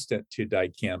resistant to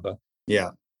dicamba. Yeah.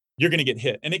 You're going to get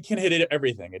hit. And it can hit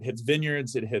everything. It hits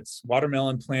vineyards, it hits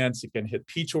watermelon plants, it can hit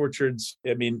peach orchards.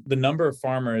 I mean, the number of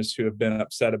farmers who have been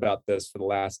upset about this for the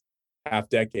last half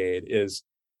decade is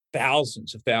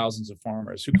thousands of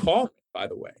farmers who call me, by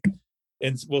the way,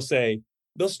 and will say,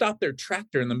 they'll stop their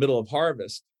tractor in the middle of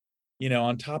harvest,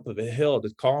 on top of a hill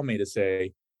to call me to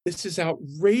say, this is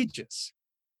outrageous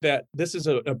that this is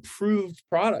an approved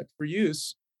product for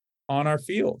use on our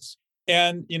fields.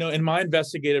 And, in my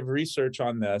investigative research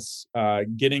on this,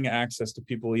 getting access to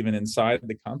people even inside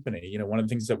the company, one of the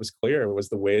things that was clear was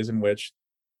the ways in which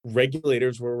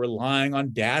regulators were relying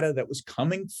on data that was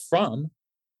coming from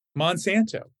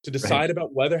Monsanto to Right. decide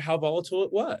about how volatile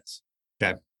it was.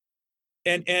 Okay.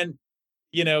 And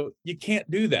you can't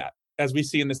do that, as we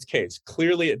see in this case.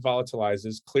 Clearly it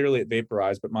volatilizes, clearly it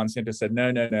vaporized, but Monsanto said,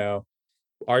 no, no, no.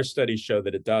 Our studies show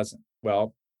that it doesn't.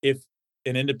 Well, if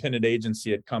an independent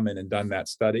agency had come in and done that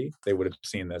study, they would have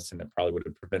seen this and it probably would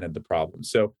have prevented the problem.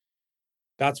 So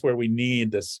that's where we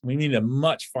need this. We need a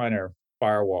much finer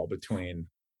firewall between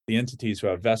the entities who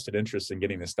have vested interest in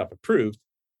getting this stuff approved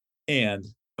and,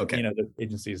 Okay. the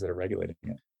agencies that are regulating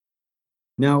it.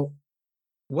 Now,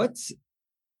 what's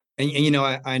and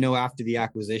I know after the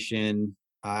acquisition,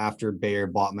 after Bayer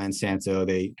bought Monsanto,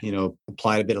 they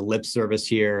applied a bit of lip service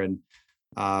here, and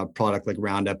product like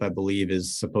Roundup, I believe,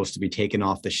 is supposed to be taken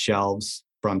off the shelves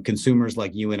from consumers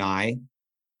like you and I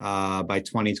by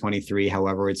 2023.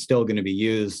 However, it's still going to be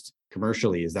used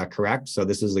commercially. Is that correct? So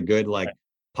this is a good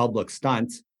public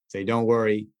stunt. Say, don't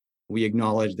worry, we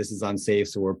acknowledge this is unsafe,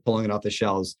 so we're pulling it off the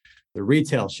shelves, the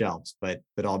retail shelves. But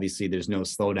obviously, there's no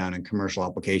slowdown in commercial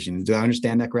application. Do I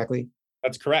understand that correctly?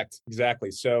 That's correct.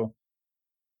 Exactly. So,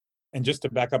 and just to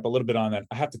back up a little bit on that,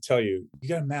 I have to tell you, you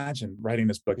got to imagine writing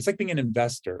this book. It's like being an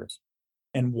investor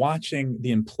and watching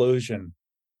the implosion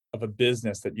of a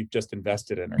business that you've just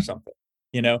invested in or something.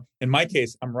 In my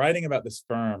case, I'm writing about this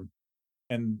firm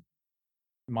and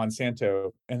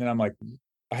Monsanto, and then I'm like,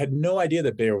 I had no idea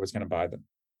that Bayer was going to buy them.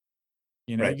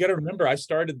 Right. You got to remember, I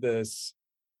started this,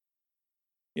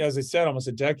 as I said, almost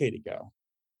a decade ago.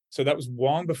 So that was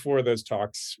long before those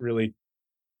talks really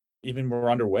even were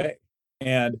underway.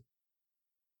 And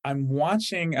I'm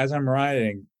watching as I'm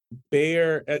writing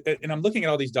Bayer, and I'm looking at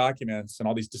all these documents and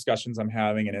all these discussions I'm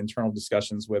having and internal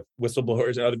discussions with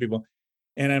whistleblowers and other people.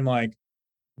 And I'm like,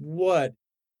 what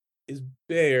is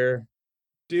Bayer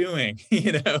doing?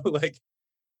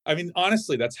 I mean,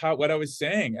 honestly, that's what I was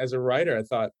saying as a writer. I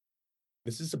thought,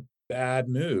 this is a bad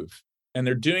move. And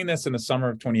they're doing this in the summer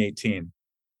of 2018.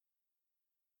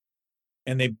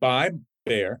 And they buy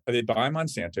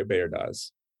Monsanto, Bayer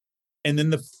does. And then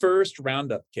the first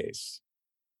Roundup case,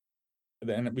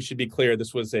 and we should be clear,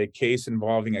 this was a case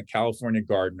involving a California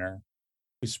gardener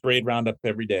who sprayed Roundup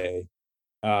every day,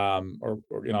 or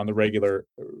on the regular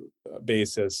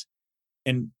basis,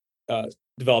 and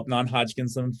developed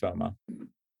non-Hodgkin's lymphoma,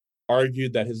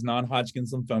 argued that his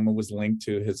non-Hodgkin's lymphoma was linked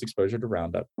to his exposure to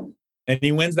Roundup, and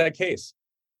he wins that case.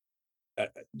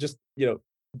 Just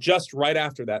just right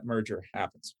after that merger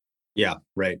happens. Yeah,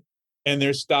 right. And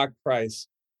their stock price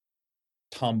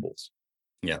tumbles.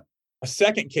 Yeah. A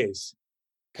second case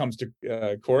comes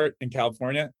to court in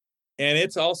California, and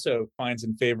it's also finds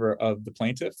in favor of the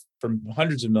plaintiff for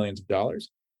hundreds of millions of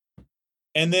dollars.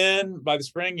 And then by the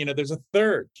spring, there's a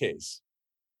third case.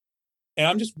 And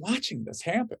I'm just watching this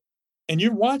happen. And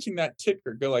you're watching that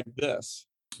ticker go like this.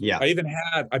 Yeah.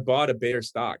 I bought a Bayer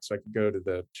stock so I could go to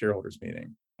the shareholders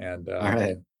meeting. And all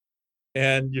right.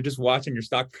 And you're just watching your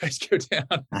stock price go down.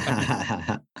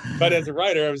 But as a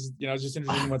writer, I was just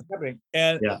interested in what's happening.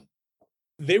 And yeah.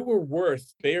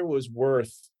 Bayer was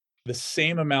worth the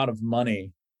same amount of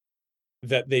money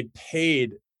that they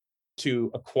paid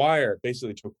to acquire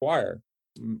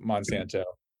Monsanto.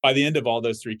 By the end of all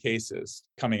those three cases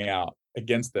coming out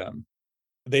against them,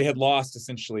 they had lost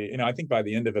essentially, I think by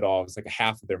the end of it all, it was like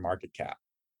half of their market cap.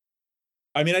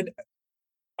 I mean,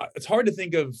 it's hard to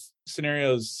think of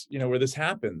scenarios, where this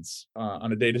happens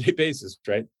on a day-to-day basis,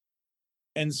 right?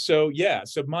 And so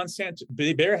Monsanto,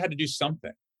 Bayer had to do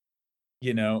something,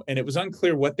 and it was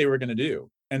unclear what they were going to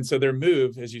do. And so their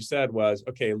move, as you said, was,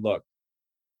 okay, look,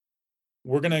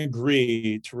 we're going to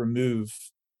agree to remove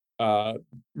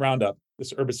Roundup,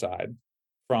 this herbicide,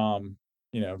 from,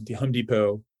 the Home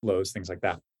Depot, Lowe's, things like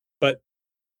that. But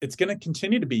it's going to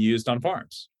continue to be used on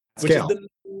farms, which is the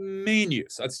main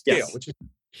use at scale, yes. Which is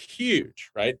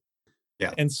huge, right?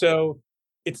 Yeah. And so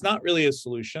it's not really a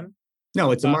solution.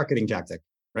 No, it's a marketing tactic,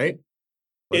 right?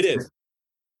 It is.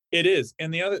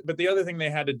 And the other thing they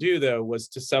had to do, though, was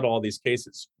to settle all these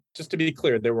cases. Just to be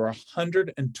clear, there were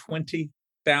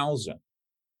 120,000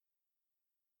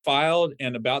 filed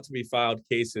and about to be filed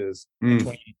cases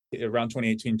around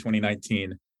 2018,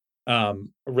 2019,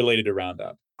 related to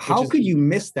Roundup. How could you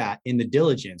miss that in the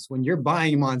diligence when you're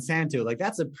buying Monsanto? Like,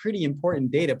 that's a pretty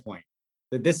important data point,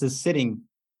 that this is sitting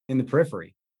in the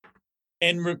periphery.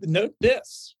 And note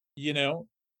this, the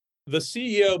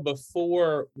CEO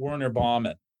before Werner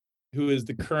Baumann, who is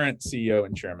the current CEO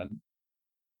and chairman,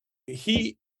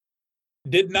 he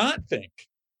did not think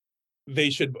they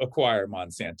should acquire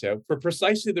Monsanto for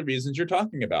precisely the reasons you're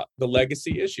talking about, the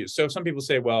legacy issues. So some people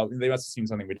say, well, they must have seen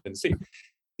something we didn't see.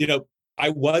 I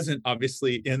wasn't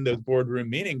obviously in those boardroom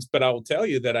meetings, but I will tell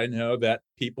you that I know that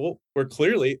people were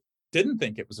clearly didn't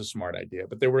think it was a smart idea.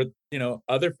 But there were,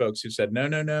 other folks who said,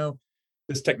 no,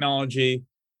 this technology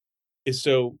is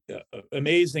so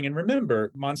amazing. And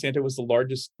remember, Monsanto was the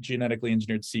largest genetically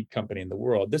engineered seed company in the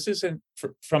world. This isn't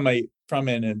from a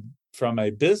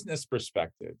business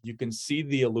perspective. You can see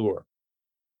the allure,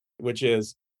 which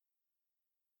is,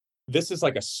 this is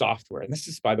like a software. And this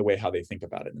is, by the way, how they think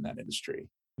about it in that industry.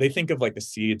 They think of like the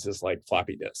seeds as like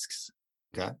floppy disks.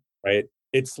 Okay. Right.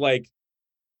 It's like,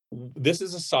 this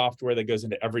is a software that goes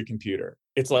into every computer.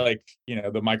 It's like,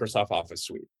 the Microsoft Office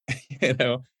suite,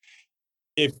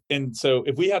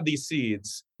 If we have these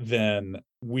seeds, then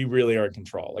we really are in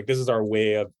control. Like, this is our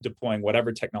way of deploying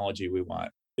whatever technology we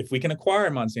want. If we can acquire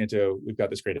Monsanto, we've got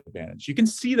this great advantage. You can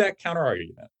see that counter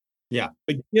argument. Yeah.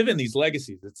 But given these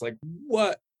legacies, it's like,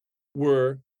 what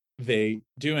were they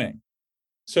doing?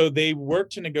 So they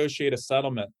worked to negotiate a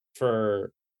settlement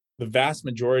for the vast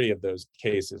majority of those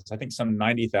cases. I think some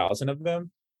 90,000 of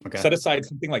them. Okay. Set aside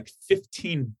something like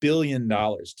 $15 billion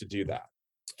to do that.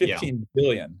 $15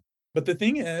 billion. But the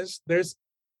thing is, there's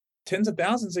tens of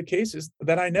thousands of cases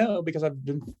that I know, because I've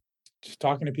been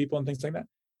talking to people and things like that,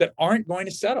 that aren't going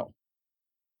to settle,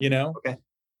 Okay.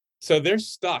 So they're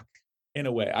stuck in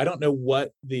a way. I don't know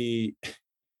what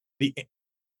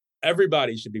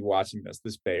everybody should be watching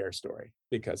this Bayer story,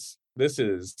 because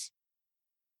it's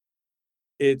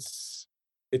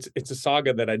a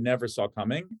saga that I never saw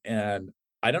coming, and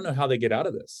I don't know how they get out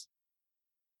of this.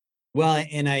 Well,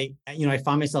 and I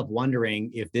find myself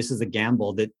wondering if this is a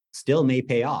gamble that still may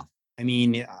pay off. I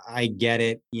mean, I get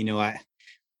it.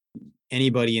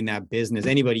 Anybody in that business,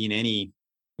 anybody in any,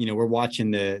 we're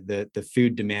watching the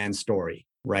food demand story,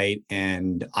 right?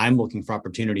 And I'm looking for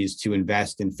opportunities to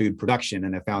invest in food production.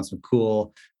 And I found some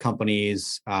cool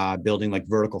companies building like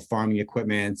vertical farming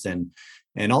equipments and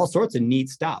all sorts of neat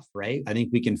stuff, right? I think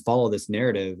we can follow this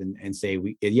narrative and say,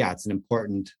 it's an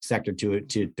important sector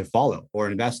to follow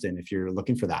or invest in if you're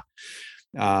looking for that.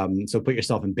 So put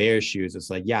yourself in Bayer's shoes. It's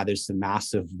like, there's some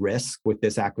massive risk with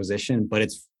this acquisition, but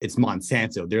it's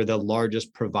Monsanto. They're the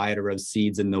largest provider of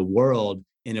seeds in the world,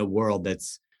 in a world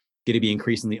that's going to be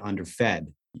increasingly underfed.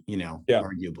 Yeah.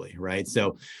 arguably, right?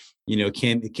 So,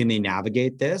 can they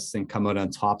navigate this and come out on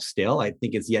top still? I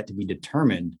think it's yet to be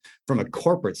determined from a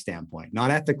corporate standpoint,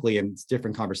 not ethically, and it's a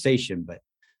different conversation, but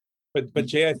But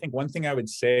Jay, I think one thing I would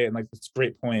say, and like that's a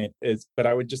great point, is, but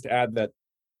I would just add that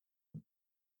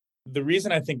the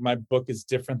reason I think my book is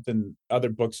different than other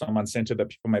books on Monsanto that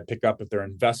people might pick up if they're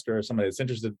an investor or somebody that's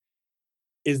interested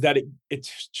is that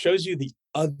it shows you the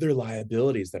other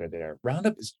liabilities that are there.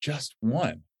 Roundup is just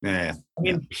one. yeah, I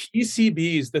yeah, mean,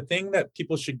 PCBs, the thing that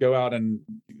people should go out and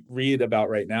read about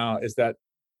right now is that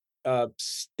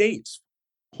states,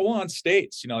 whole on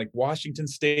states, like Washington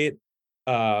State,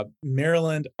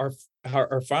 Maryland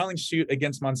are filing suit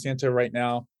against Monsanto right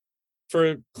now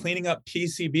for cleaning up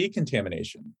PCB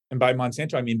contamination. And by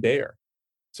Monsanto, I mean Bayer.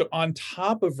 So on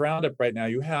top of Roundup right now,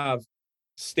 you have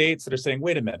states that are saying,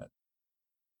 wait a minute,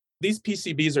 these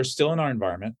PCBs are still in our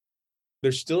environment.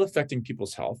 They're still affecting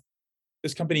people's health.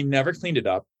 This company never cleaned it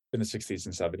up in the 60s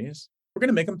and 70s. We're going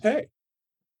to make them pay.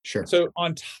 sure. So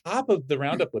on top of the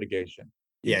Roundup litigation,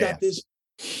 you've Yeah, got this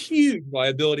huge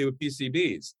liability with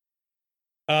PCBs.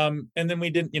 And then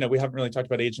we haven't really talked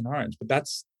about Agent Orange, but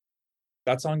that's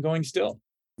ongoing still.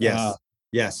 yes,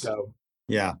 yes, So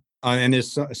yeah. And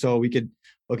there's so we could,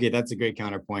 okay, that's a great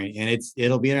counterpoint, and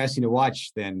it'll be interesting to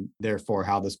watch then, therefore,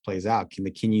 how this plays out.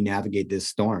 Can you navigate this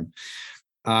storm?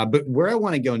 But where I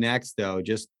want to go next, though,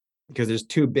 just because there's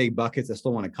two big buckets I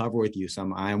still want to cover with you.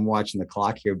 So I'm watching the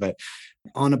clock here, but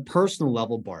on a personal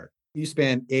level, Bart, you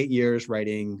spent 8 years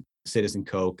writing Citizen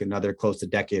Coke, another close to a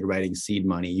decade writing Seed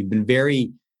Money. You've been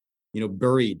very,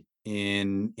 buried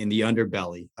in the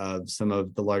underbelly of some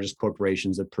of the largest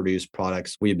corporations that produce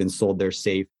products. We have been sold there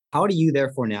safe. How do you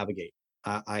therefore navigate?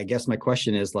 I guess my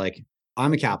question is, like,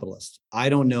 I'm a capitalist. I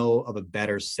don't know of a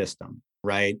better system,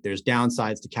 right? There's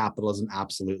downsides to capitalism,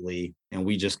 absolutely. And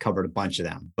we just covered a bunch of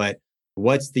them. But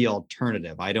what's the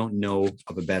alternative? I don't know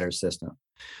of a better system.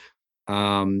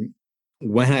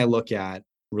 When I look at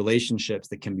relationships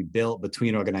that can be built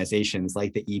between organizations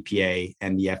like the EPA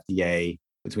and the FDA,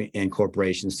 and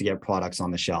corporations to get products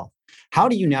on the shelf, how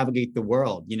do you navigate the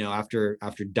world? After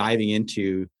diving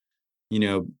into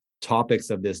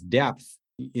topics of this depth,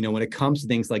 when it comes to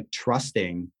things like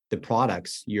trusting the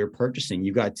products you're purchasing.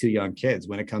 You've got two young kids.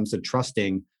 When it comes to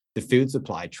trusting the food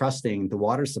supply, trusting the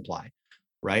water supply,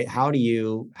 right? How do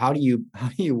you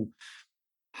do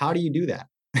that?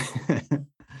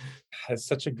 that's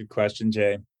such a good question,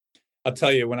 Jay. I'll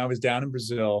tell you, when I was down in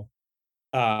Brazil,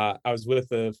 I was with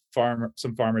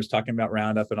some farmers talking about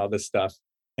Roundup and all this stuff.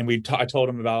 And I told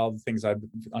him about all the things I've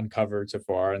uncovered so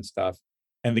far and stuff.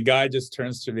 And the guy just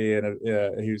turns to me, and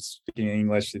he was speaking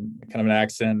English and kind of an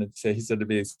accent. And he said to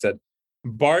me, he said,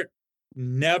 "Bart,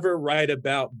 never write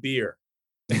about beer."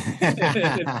 His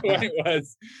point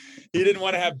was he didn't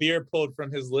want to have beer pulled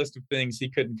from his list of things he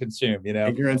couldn't consume,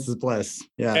 Ignorance is bliss.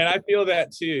 Yeah. And I feel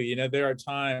that too. There are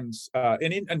times,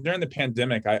 and during the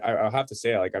pandemic, I'll have to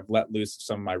say, like, I've let loose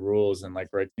some of my rules, and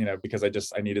because I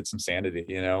needed some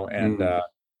sanity, and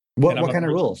what kind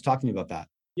of rules? Talk to me about that.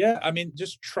 Yeah, I mean,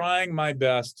 just trying my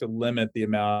best to limit the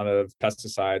amount of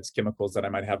pesticides, chemicals that I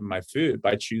might have in my food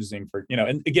by choosing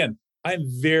and again, I'm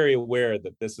very aware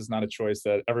that this is not a choice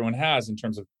that everyone has in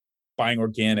terms of buying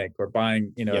organic or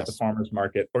buying, at the Yes. farmer's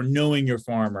market, or knowing your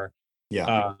farmer.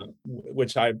 Yeah.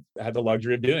 Which I've had the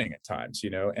luxury of doing at times,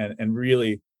 and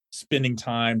really spending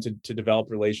time to develop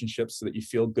relationships so that you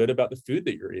feel good about the food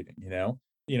that you're eating,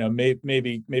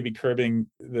 maybe curbing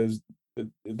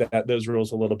those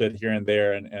rules a little bit here and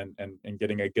there, and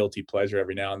getting a guilty pleasure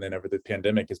every now and then over the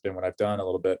pandemic has been what I've done a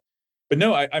little bit. But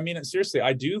no, I mean, seriously,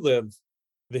 I do live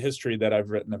the history that I've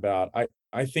written about.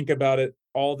 I think about it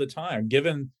all the time,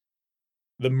 given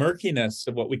the murkiness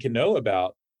of what we can know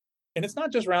about. And it's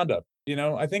not just Roundup.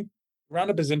 I think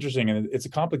Roundup is interesting, and it's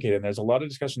complicated, and there's a lot of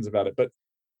discussions about it. But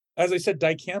as I said,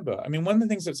 dicamba. I mean, one of the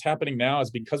things that's happening now is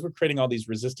because we're creating all these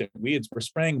resistant weeds, we're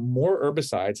spraying more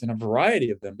herbicides and a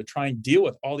variety of them to try and deal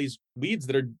with all these weeds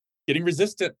that are getting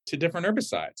resistant to different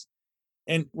herbicides.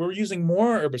 And we're using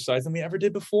more herbicides than we ever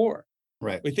did before.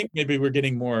 Right. We think maybe we're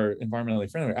getting more environmentally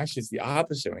friendly. Actually, it's the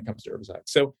opposite when it comes to herbicides.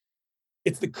 So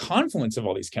it's the confluence of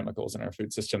all these chemicals in our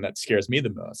food system that scares me the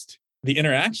most. The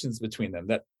interactions between them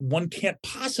that one can't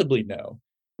possibly know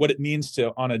what it means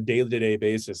to, on a day-to-day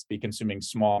basis, be consuming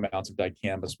small amounts of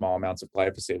dicamba, small amounts of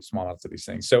glyphosate, small amounts of these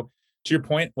things. So to your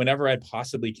point, whenever I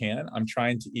possibly can, I'm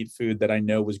trying to eat food that I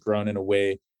know was grown in a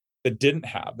way that didn't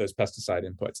have those pesticide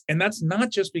inputs. And that's not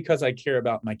just because I care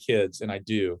about my kids, and I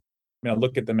do. I mean, I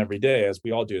look at them every day, as we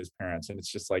all do as parents, and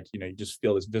it's just like, you just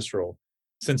feel this visceral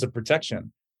sense of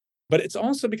protection. But it's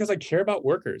also because I care about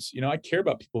workers. I care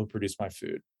about people who produce my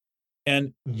food.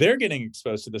 And they're getting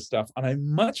exposed to this stuff on a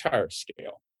much higher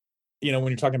scale, when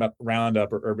you're talking about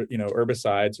Roundup or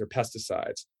herbicides or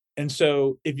pesticides. And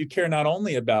so if you care not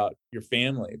only about your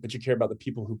family, but you care about the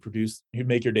people who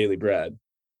make your daily bread,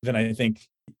 then I think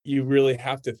you really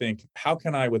have to think, how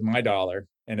can I, with my dollar,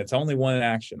 and it's only one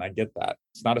action, I get that.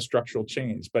 It's not a structural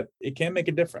change, but it can make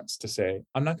a difference to say,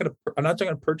 I'm not going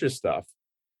to purchase stuff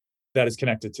that is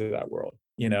connected to that world,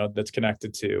 that's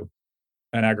connected to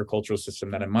an agricultural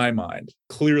system that in my mind,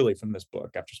 clearly from this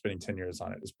book, after spending 10 years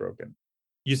on it, is broken.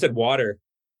 You said water.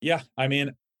 Yeah, I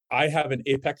mean, I have an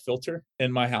APEC filter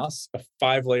in my house, a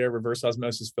 5-layer reverse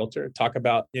osmosis filter. Talk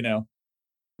about,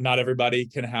 not everybody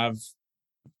can have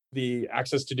the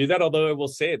access to do that, although I will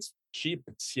say it's cheap.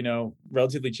 It's,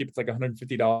 relatively cheap. It's like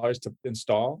 $150 to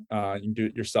install. You can do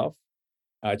it yourself.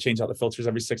 Change out the filters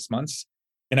every 6 months.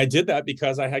 And I did that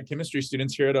because I had chemistry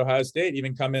students here at Ohio State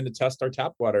even come in to test our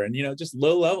tap water, and, just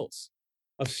low levels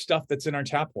of stuff that's in our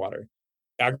tap water.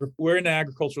 We're in an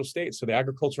agricultural state, so the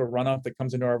agricultural runoff that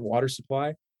comes into our water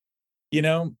supply,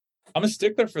 I'm a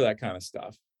stickler for that kind of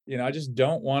stuff. I just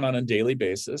don't want on a daily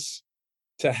basis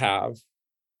to have,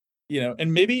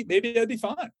 and maybe that'd be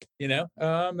fine,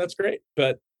 that's great,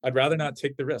 but I'd rather not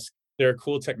take the risk. There are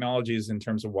cool technologies in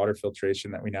terms of water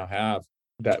filtration that we now have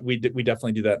that we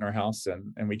definitely do that in our house,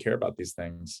 and we care about these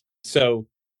things. So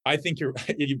I think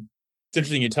it's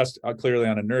interesting. You touched clearly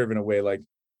on a nerve in a way, like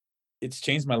it's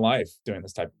changed my life doing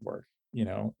this type of work.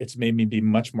 It's made me be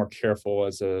much more careful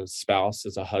as a spouse,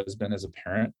 as a husband, as a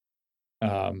parent.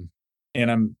 And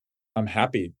I'm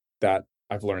happy that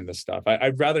I've learned this stuff.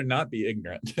 I'd rather not be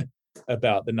ignorant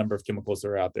about the number of chemicals that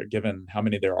are out there, given how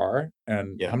many there are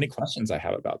and how many questions I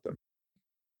have about them.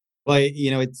 Well,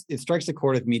 it strikes a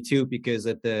chord with me too, because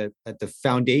at the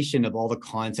foundation of all the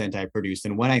content I produce,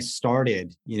 and when I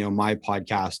started, my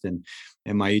podcast and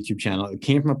my YouTube channel, it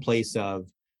came from a place of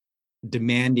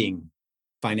demanding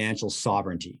financial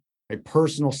sovereignty, right?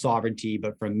 Personal sovereignty.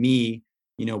 But for me,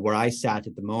 where I sat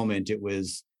at the moment, it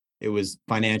was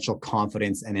financial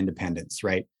confidence and independence,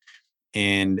 right?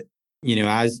 And,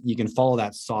 as you can follow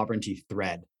that sovereignty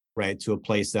thread, right, to a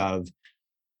place of,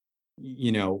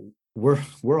 we're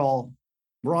on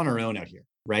our own out here,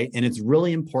 right? And it's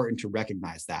really important to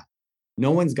recognize that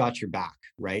no one's got your back,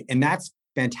 right? And that's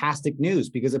fantastic news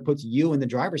because it puts you in the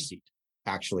driver's seat,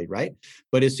 actually, right?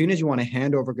 But as soon as you want to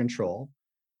hand over control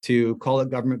to, call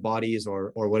it government bodies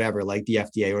or whatever, like the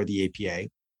FDA or the APA,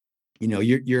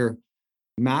 you're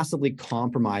massively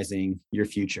compromising your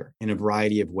future in a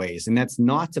variety of ways. And that's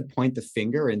not to point the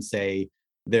finger and say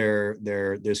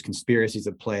there's conspiracies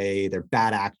at play, they're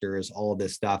bad actors, all of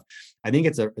this stuff. I think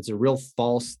it's a real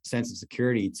false sense of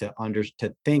security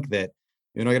to think that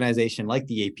an organization like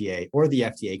the APA or the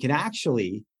FDA can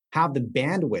actually have the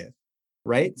bandwidth,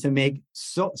 right, to make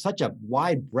such a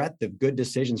wide breadth of good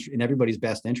decisions in everybody's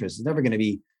best interest. It's never going to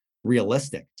be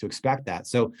realistic to expect that.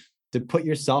 So to put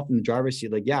yourself in the driver's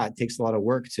seat, like, yeah, it takes a lot of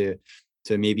work to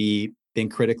maybe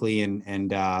think critically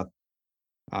and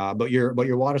about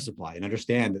your water supply and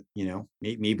understand that,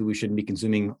 maybe we shouldn't be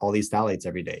consuming all these phthalates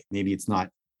every day. Maybe it's not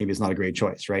a great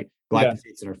choice, right?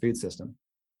 Glyphosate's in our food system.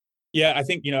 Yeah, I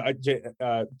think,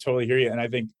 I totally hear you. And I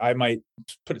think I might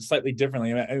put it slightly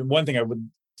differently. I mean, one thing I would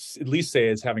at least say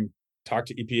is, having talked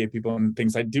to EPA people and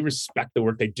things, I do respect the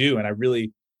work they do. And I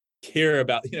really care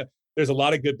about, there's a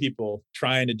lot of good people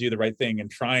trying to do the right thing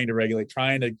and trying to regulate,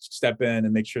 trying to step in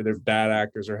and make sure their bad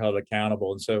actors are held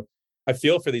accountable. And so I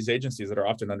feel for these agencies that are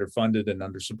often underfunded and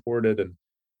undersupported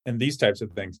and these types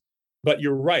of things. But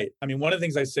you're right. I mean, one of the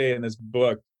things I say in this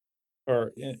book,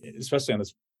 or especially on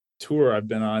this tour I've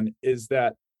been on, is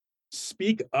that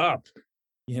speak up,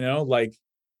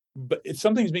 but if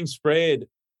something's being sprayed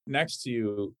next to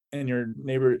you in your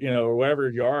neighbor, or whatever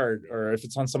yard, or if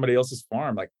it's on somebody else's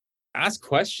farm, like, ask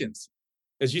questions.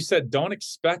 As you said, don't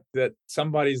expect that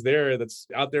somebody's there that's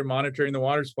out there monitoring the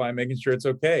water supply and making sure it's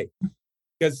okay.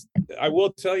 Because I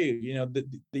will tell you,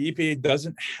 the EPA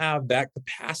doesn't have that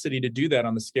capacity to do that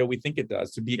on the scale we think it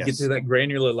does, to get to that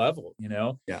granular level,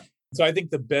 Yeah. So I think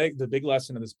the big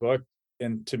lesson of this book,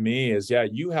 and to me, is,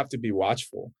 you have to be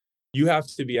watchful. You have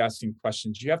to be asking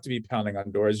questions. You have to be pounding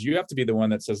on doors. You have to be the one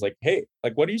that says, like, hey,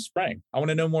 like, what are you spraying? I want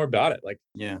to know more about it. Like,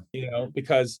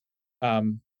 because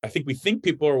I think we think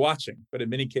people are watching, but in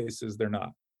many cases they're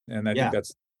not. And I think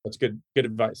that's good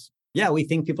advice. Yeah, we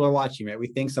think people are watching, right? We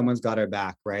think someone's got our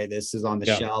back, right? This is on the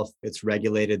shelf, it's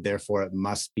regulated, therefore it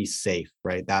must be safe,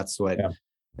 right? That's what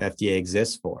FDA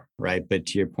exists for, right? But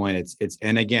to your point, it's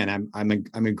and again,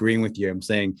 I'm agreeing with you. I'm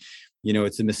saying,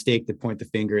 it's a mistake to point the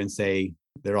finger and say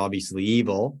they're obviously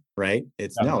evil, right?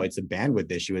 It's Yeah. no, it's a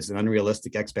bandwidth issue. It's an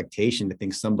unrealistic expectation to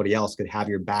think somebody else could have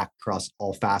your back across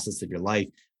all facets of your life.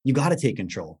 You got to take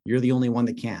control. You're the only one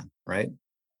that can, right?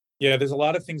 Yeah, there's a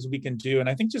lot of things we can do. And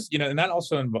I think just, and that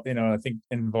also, I think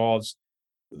involves,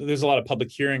 there's a lot of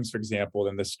public hearings, for example,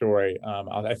 in this story.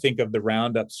 I think of the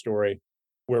Roundup story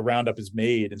where Roundup is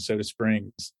made in Soda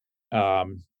Springs,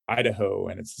 Idaho.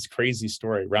 And it's this crazy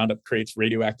story. Roundup creates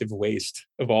radioactive waste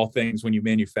of all things when you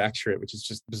manufacture it, which is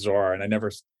just bizarre. And I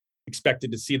never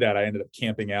expected to see that. I ended up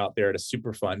camping out there at a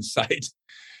Superfund site.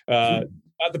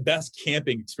 Not the best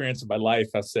camping experience of my life,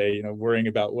 I'll say, worrying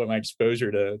about what my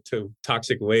exposure to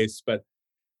toxic waste, but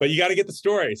you got to get the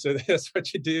story. So that's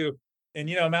what you do. And,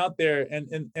 I'm out there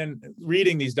and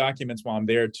reading these documents while I'm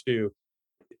there too.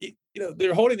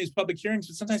 They're holding these public hearings,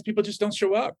 but sometimes people just don't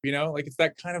show up, like it's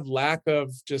that kind of lack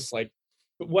of just like,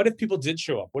 but what if people did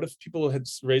show up? What if people had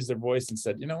raised their voice and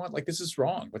said, you know what, like this is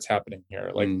wrong. What's happening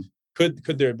here? Like,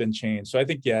 could there have been change? So I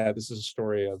think, yeah, this is a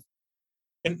story of,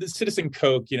 and the Citizen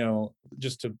Coke,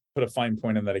 just to put a fine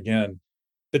point on that again,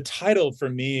 the title for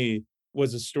me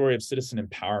was a story of citizen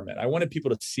empowerment. I wanted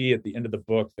people to see at the end of the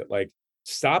book that, like,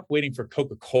 stop waiting for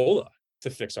Coca-Cola to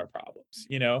fix our problems.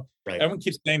 Right. Everyone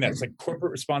keeps saying that it's like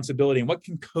corporate responsibility. And what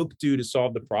can Coke do to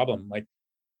solve the problem? Like,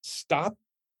 stop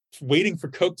waiting for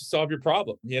Coke to solve your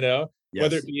problem, whether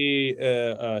it be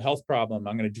a health problem,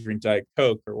 I'm going to drink Diet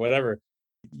Coke or whatever.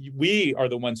 We are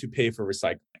the ones who pay for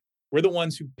recycling. We're the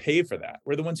ones who pay for that.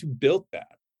 We're the ones who built that.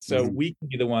 So we can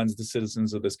be the ones, the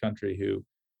citizens of this country who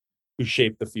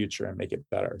shape the future and make it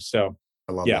better. So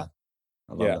I love yeah. that.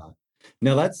 I love that.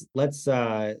 Now let's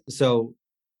so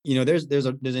there's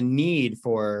a need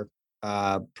for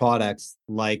products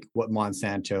like what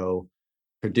Monsanto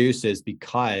produces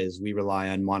because we rely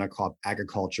on monocrop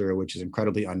agriculture, which is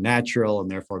incredibly unnatural and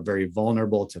therefore very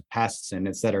vulnerable to pests and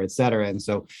et cetera, et cetera. And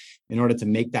so in order to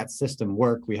make that system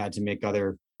work, we had to make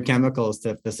other chemicals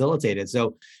to facilitate it.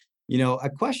 So, a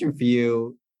question for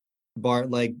you,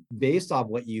 Bart, like based off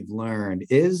what you've learned,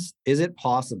 is it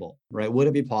possible, right? Would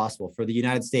it be possible for the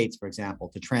United States, for example,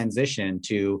 to transition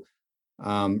to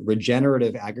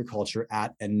regenerative agriculture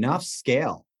at enough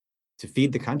scale to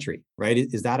feed the country, right?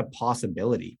 Is that a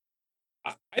possibility?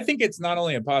 I think it's not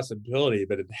only a possibility,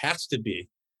 but it has to be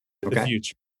the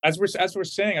future. As we're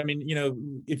saying, I mean,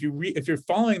 if you're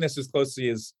following this as closely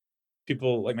as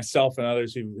people like myself and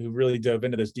others who really dove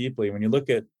into this deeply, when you look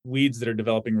at weeds that are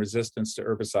developing resistance to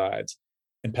herbicides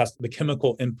and the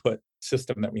chemical input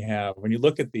system that we have, when you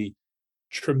look at the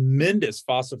tremendous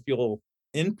fossil fuel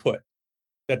input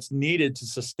that's needed to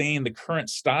sustain the current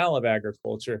style of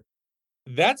agriculture,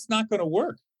 that's not going to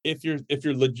work if you're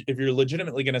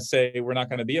legitimately going to say we're not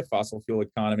going to be a fossil fuel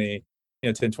economy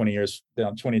 10 20 years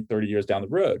down, 20 30 years down the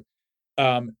road.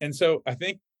 And so I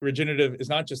think regenerative is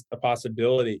not just a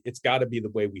possibility, it's got to be the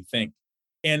way we think.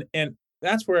 And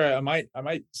that's where I might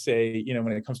say,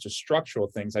 when it comes to structural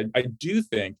things, I do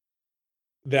think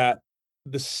that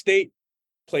the state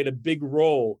played a big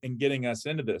role in getting us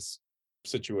into this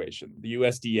situation, the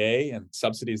USDA and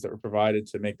subsidies that were provided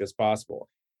to make this possible.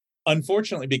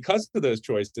 Unfortunately, because of those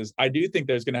choices, I do think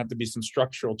there's going to have to be some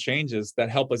structural changes that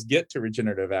help us get to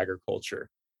regenerative agriculture.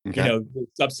 The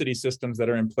subsidy systems that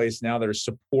are in place now that are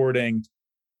supporting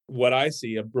what I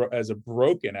see as a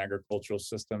broken agricultural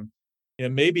system.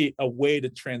 Maybe a way to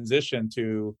transition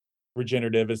to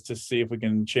regenerative is to see if we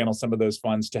can channel some of those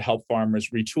funds to help farmers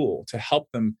retool, to help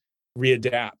them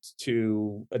readapt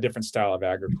to a different style of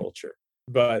agriculture.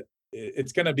 But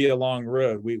it's going to be a long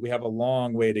road. We have a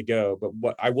long way to go. But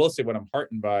what I will say, what I'm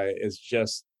heartened by is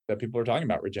just that people are talking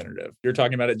about regenerative. You're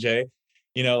talking about it, Jay.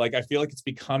 I feel like it's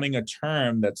becoming a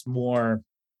term that's more,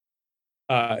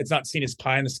 it's not seen as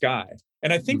pie in the sky.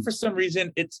 And I think for some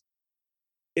reason it's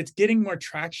getting more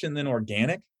traction than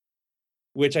organic,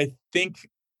 which I think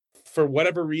for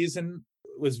whatever reason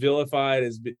was vilified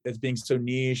as being so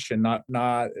niche and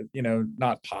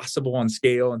not possible on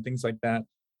scale and things like that.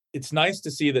 It's nice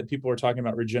to see that people are talking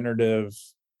about regenerative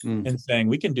and saying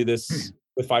we can do this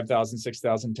with 5,000,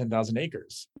 6,000, 10,000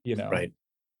 acres, Right.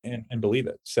 and believe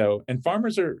it. So, and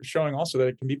farmers are showing also that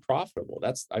it can be profitable.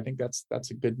 I think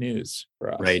that's a good news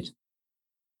for us. Right.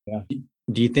 Yeah.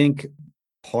 Do you think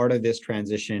part of this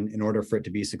transition, in order for it to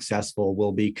be successful,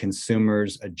 will be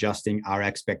consumers adjusting our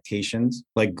expectations?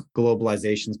 Like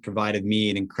globalization's provided me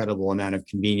an incredible amount of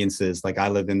conveniences. Like I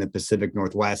live in the Pacific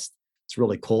Northwest. It's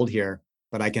really cold here,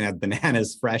 but I can have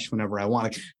bananas fresh whenever I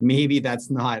want. Maybe that's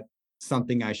not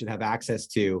something I should have access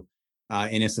to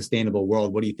in a sustainable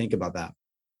world. What do you think about that?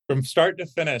 From start to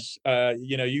finish,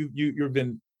 you've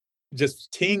been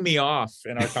just teeing me off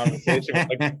in our conversation.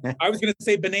 Like, I was going to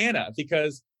say banana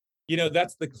because,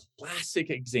 that's the classic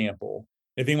example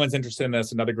If anyone's interested in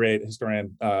this, another great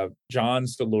historian, John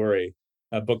Stolori,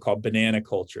 a book called Banana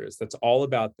Cultures. That's all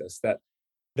about this. That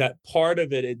part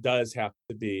of it, it does have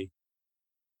to be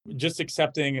just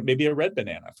accepting maybe a red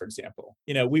banana, for example.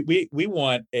 We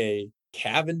want a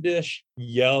Cavendish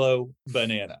yellow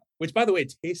banana, which, by the way,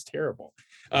 tastes terrible.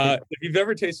 If you've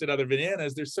ever tasted other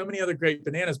bananas, there's so many other great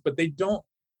bananas, but they don't.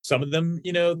 Some of them,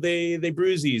 they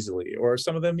bruise easily, or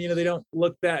some of them, they don't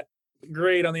look that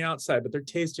great on the outside, but they're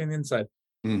tasty on the inside.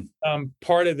 Mm.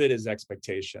 Part of it is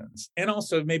expectations, and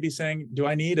also maybe saying, do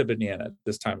I need a banana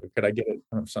this time? Could I get it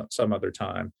some other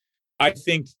time? I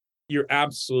think you're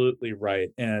absolutely right.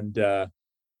 And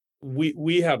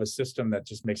we have a system that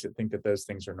just makes it think that those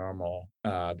things are normal.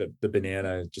 The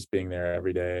banana just being there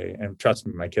every day. And trust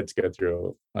me, my kids go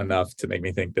through enough to make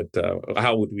me think that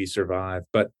how would we survive?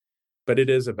 But it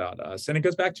is about us. And it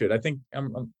goes back to it. I think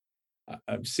I'm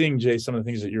seeing, Jay, some of the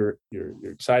things that you're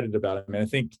excited about. I mean, I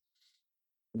think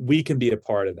we can be a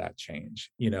part of that change.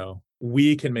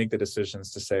 We can make the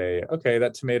decisions to say, okay,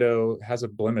 that tomato has a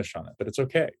blemish on it, but it's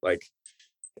okay. Like,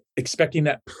 expecting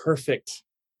that perfect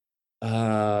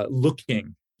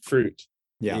looking fruit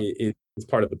is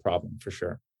part of the problem, for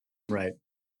sure. Right.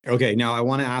 Okay. Now I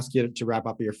want to ask you to wrap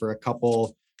up here for a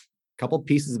couple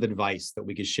pieces of advice that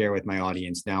we could share with my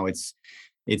audience. Now it's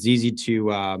easy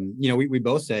to, we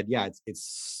both said,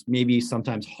 it's maybe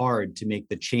sometimes hard to make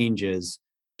the changes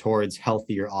towards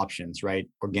healthier options, right?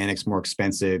 Organic's more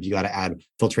expensive. You got to add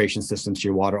filtration systems to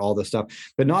your water, all this stuff,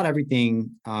 but not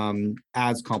everything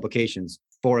adds complications.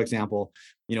 For example,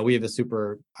 we have I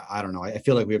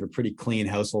feel like we have a pretty clean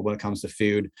household when it comes to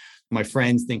food. My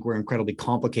friends think we're incredibly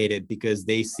complicated because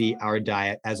they see our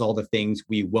diet as all the things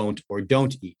we won't or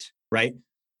don't eat, right?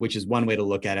 Which is one way to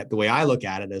look at it. The way I look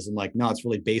at it is I'm like, no, it's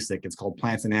really basic. It's called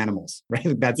plants and animals,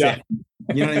 right? That's it.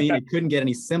 You know what I mean? It couldn't get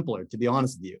any simpler, to be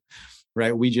honest with you,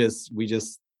 right? We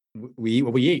eat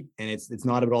what we eat, and it's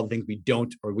not about all the things we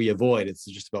don't or we avoid. It's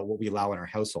just about what we allow in our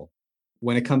household.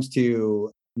 When it comes to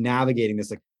navigating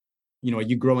this, like, are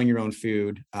you growing your own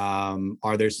food?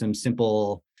 Are there some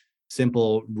simple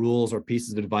rules or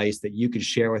pieces of advice that you could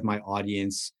share with my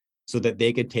audience so that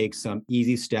they could take some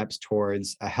easy steps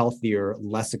towards a healthier,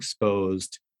 less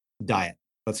exposed diet?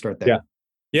 Let's start there.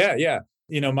 Yeah.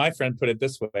 My friend put it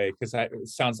this way, because it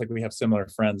sounds like we have similar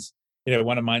friends.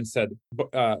 One of mine said,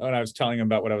 when I was telling him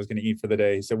about what I was going to eat for the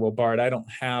day, he said, well, Bart, I don't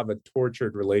have a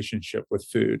tortured relationship with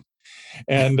food.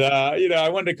 And, I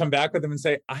wanted to come back with him and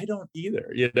say, I don't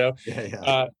either,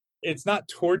 it's not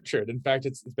tortured. In fact,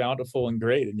 it's bountiful and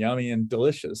great and yummy and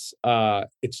delicious.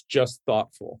 It's just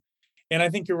thoughtful. And I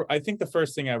think the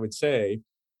first thing I would say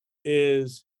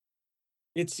is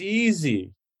it's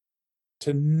easy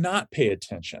to not pay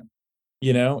attention,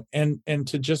 and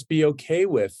to just be okay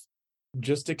with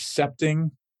just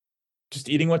accepting, just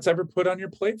eating what's ever put on your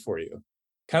plate for you.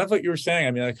 Kind of what you were saying.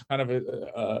 I mean, like, kind of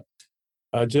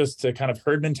just a kind of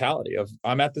herd mentality of,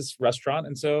 I'm at this restaurant,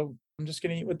 and so I'm just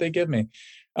going to eat what they give me.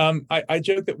 I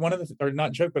joke that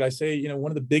not joke, but I say,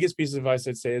 one of the biggest pieces of advice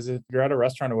I'd say is, if you're at a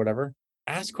restaurant or whatever,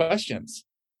 ask questions.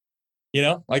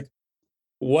 Like,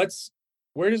 where's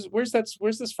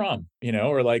this from?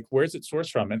 Or like, where's it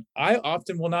sourced from? And I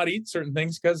often will not eat certain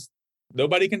things because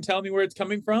nobody can tell me where it's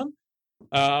coming from.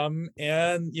 And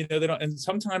they don't. And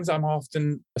sometimes I'm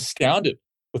often astounded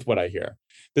with what I hear.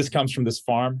 This comes from this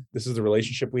farm. This is the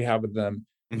relationship we have with them.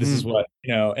 Mm-hmm. This is what,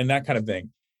 and that kind of thing.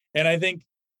 And I think,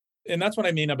 and that's what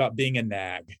I mean about being a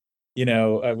nag,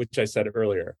 which I said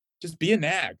earlier. Just be a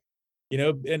nag,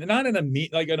 and not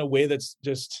in a way that's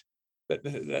just,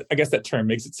 I guess that term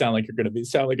makes it sound like you're going to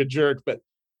sound like a jerk, but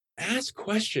ask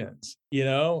questions,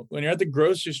 when you're at the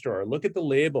grocery store, look at the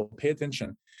label, pay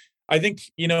attention. I think,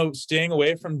 staying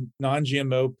away from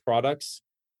non-GMO products,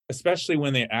 especially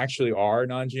when they actually are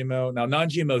non-GMO. Now,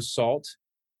 non-GMO salt,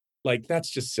 like, that's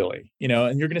just silly,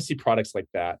 and you're going to see products like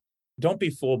that. Don't be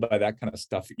fooled by that kind of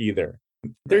stuff either.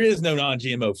 There is no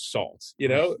non-GMO salt,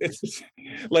 it's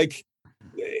like,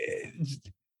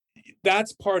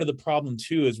 that's part of the problem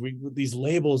too, is these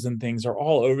labels and things are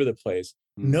all over the place.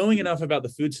 Mm-hmm. Knowing enough about the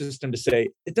food system to say,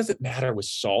 it doesn't matter with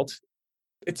salt.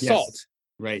 It's salt.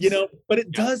 Right. But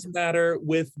it does matter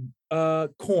with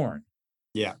corn.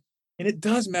 Yeah. And it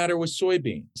does matter with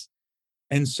soybeans.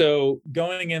 And so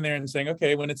going in there and saying,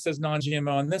 okay, when it says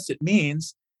non-GMO on this, it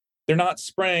means they're not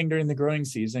spraying during the growing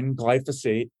season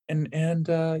glyphosate and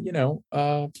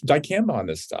dicamba on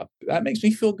this stuff. That makes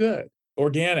me feel good.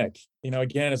 Organic,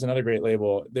 again, is another great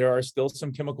label. There are still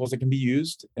some chemicals that can be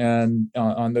used and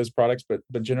on those products, but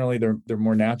generally they're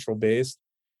more natural based.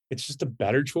 It's just a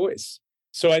better choice.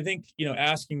 So I think,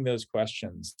 asking those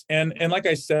questions, and like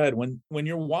I said, when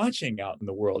you're watching out in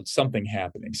the world, something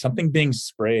happening, something being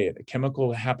sprayed, a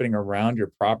chemical happening around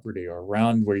your property or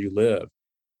around where you live,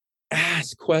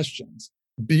 ask questions,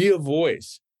 be a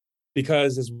voice,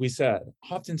 because as we said,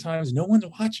 oftentimes no one's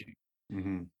watching.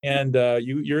 Mm-hmm. And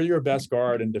you're your best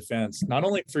guard and defense, not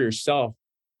only for yourself,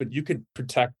 but you could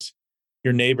protect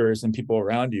your neighbors and people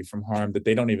around you from harm that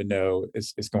they don't even know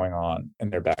is going on in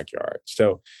their backyard.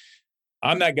 So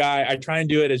I'm that guy. I try and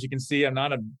do it. As you can see, I'm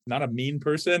not a mean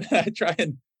person. I try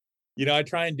and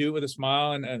do it with a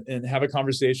smile and have a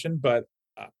conversation, but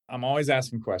I'm always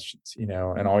asking questions,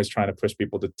 and always trying to push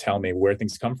people to tell me where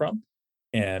things come from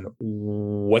and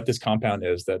what this compound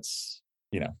is that's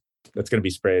going to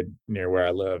be sprayed near where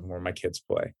I live and where my kids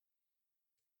play.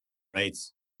 Right.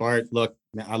 Bart, look,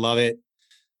 I love it.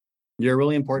 You're a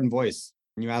really important voice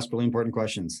and you ask really important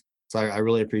questions. So I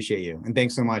really appreciate you. And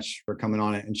thanks so much for coming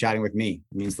on it and chatting with me.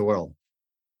 It means the world.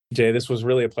 Jay, this was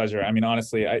really a pleasure. I mean,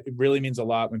 honestly, it really means a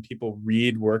lot when people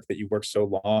read work that you work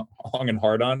so long and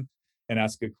hard on and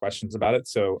ask good questions about it.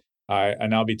 So I'll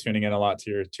now be tuning in a lot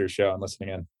to your show and listening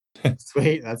in.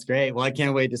 Sweet. That's great. Well, I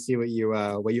can't wait to see what you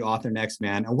author next,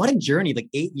 man. And what a journey, like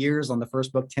 8 years on the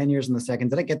first book, 10 years on the second.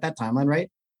 Did I get that timeline right?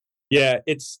 Yeah,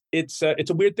 it's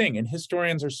a weird thing. And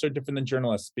historians are so different than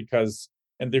journalists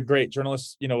and they're great.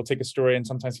 Journalists, will take a story and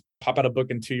sometimes pop out a book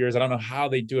in 2 years. I don't know how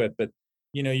they do it, but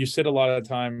you sit a lot of the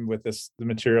time with the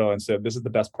material and so this is the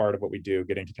best part of what we do,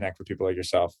 getting to connect with people like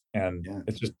yourself. And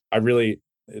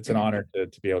it's an honor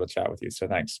to be able to chat with you. So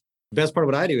thanks. The best part of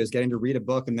what I do is getting to read a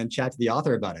book and then chat to the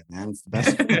author about it, man. It's the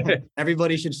best.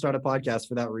 Everybody should start a podcast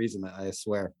for that reason, I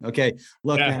swear. Okay.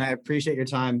 Look, man, I appreciate your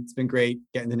time. It's been great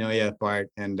getting to know you, Bart,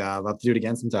 and I'll have to do it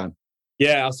again sometime.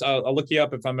 Yeah, I'll look you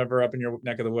up if I'm ever up in your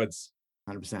neck of the woods.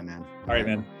 100%, man. All right,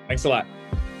 man. Thanks a lot.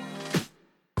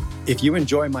 If you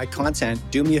enjoy my content,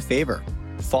 do me a favor.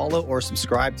 Follow or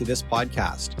subscribe to this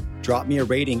podcast. Drop me a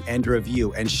rating and a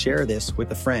review and share this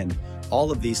with a friend. All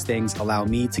of these things allow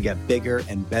me to get bigger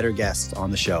and better guests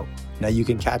on the show. Now you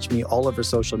can catch me all over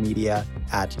social media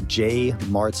at jmartinbc.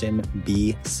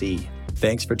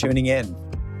 Thanks for tuning in.